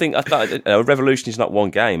still think a revolution is not one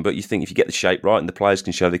game, but you think if you get the shape right and the players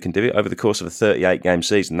can show they can do it over the course of a 38-game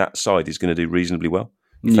season, that side is going to do reasonably well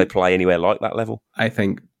if they play anywhere like that level. I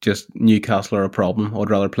think just Newcastle are a problem.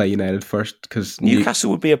 I'd rather play United first because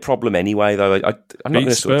Newcastle would be a problem anyway. Though I'm not going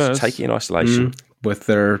to sort of take it in isolation. With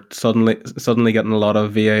their suddenly getting a lot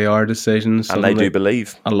of VAR decisions, and they do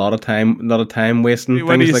believe a lot of time wasting.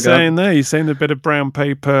 What are you saying there? You're saying a bit of brown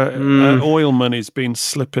paper oil money's been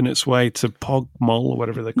slipping its way to Pogmol or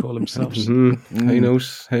whatever they call themselves. Who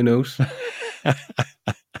knows?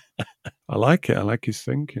 I like it. I like his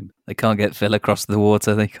thinking. They can't get Phil across the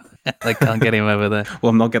water. They can't get him over there.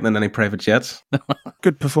 Well, I'm not getting in any private jets.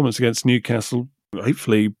 Good performance against Newcastle.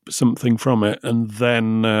 Hopefully something from it, and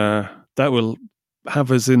then that will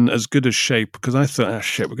have us in as good a shape, because I thought,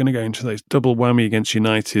 we're going to go into those double whammy against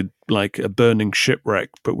United like a burning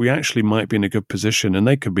shipwreck, but we actually might be in a good position and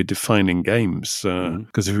they could be defining games,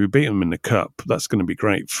 because if we beat them in the Cup, that's going to be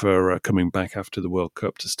great for coming back after the World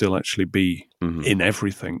Cup to still actually be in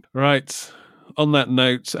everything. Right, on that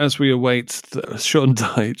note, as we await Sean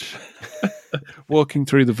Dyche walking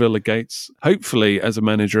through the Villa gates, hopefully as a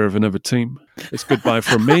manager of another team, it's goodbye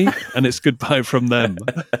from me and it's goodbye from them.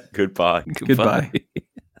 Goodbye. Goodbye.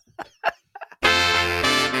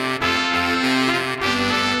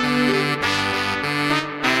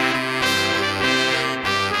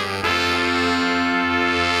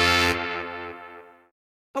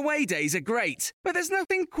 Away days are great, but there's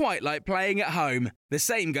nothing quite like playing at home. The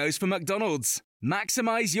same goes for McDonald's.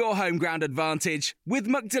 Maximise your home ground advantage with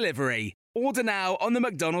McDelivery. Order now on the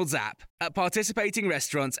McDonald's app. At participating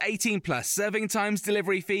restaurants, 18 plus, serving times,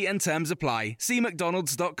 delivery fee and terms apply. See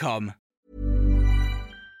mcdonalds.com.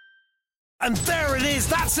 And there it is,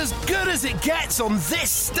 that's as good as it gets on this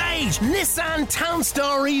stage. Nissan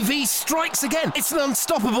Townstar EV strikes again. It's an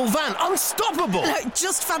unstoppable van, unstoppable. Look,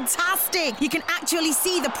 just fantastic. You can actually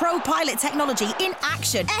see the ProPilot technology in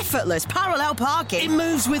action. Effortless parallel parking. It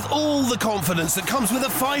moves with all the confidence that comes with a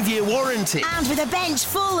 5-year warranty. And with a bench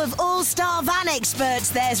full of all-star van experts,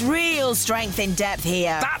 there's real strength in depth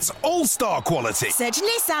here. That's all-star quality. Search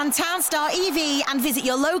Nissan Townstar EV and visit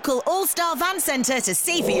your local all-star van centre to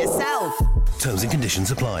see for yourself. Terms and conditions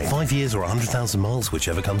apply. 5 years or 100,000 miles,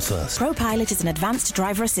 whichever comes first. ProPilot is an advanced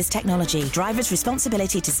driver assist technology. Driver's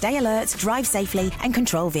responsibility to stay alert, drive safely, and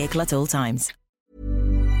control vehicle at all times.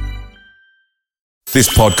 This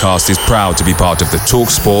podcast is proud to be part of the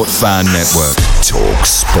TalkSport Fan Network.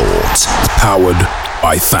 TalkSport. Powered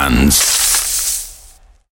by fans.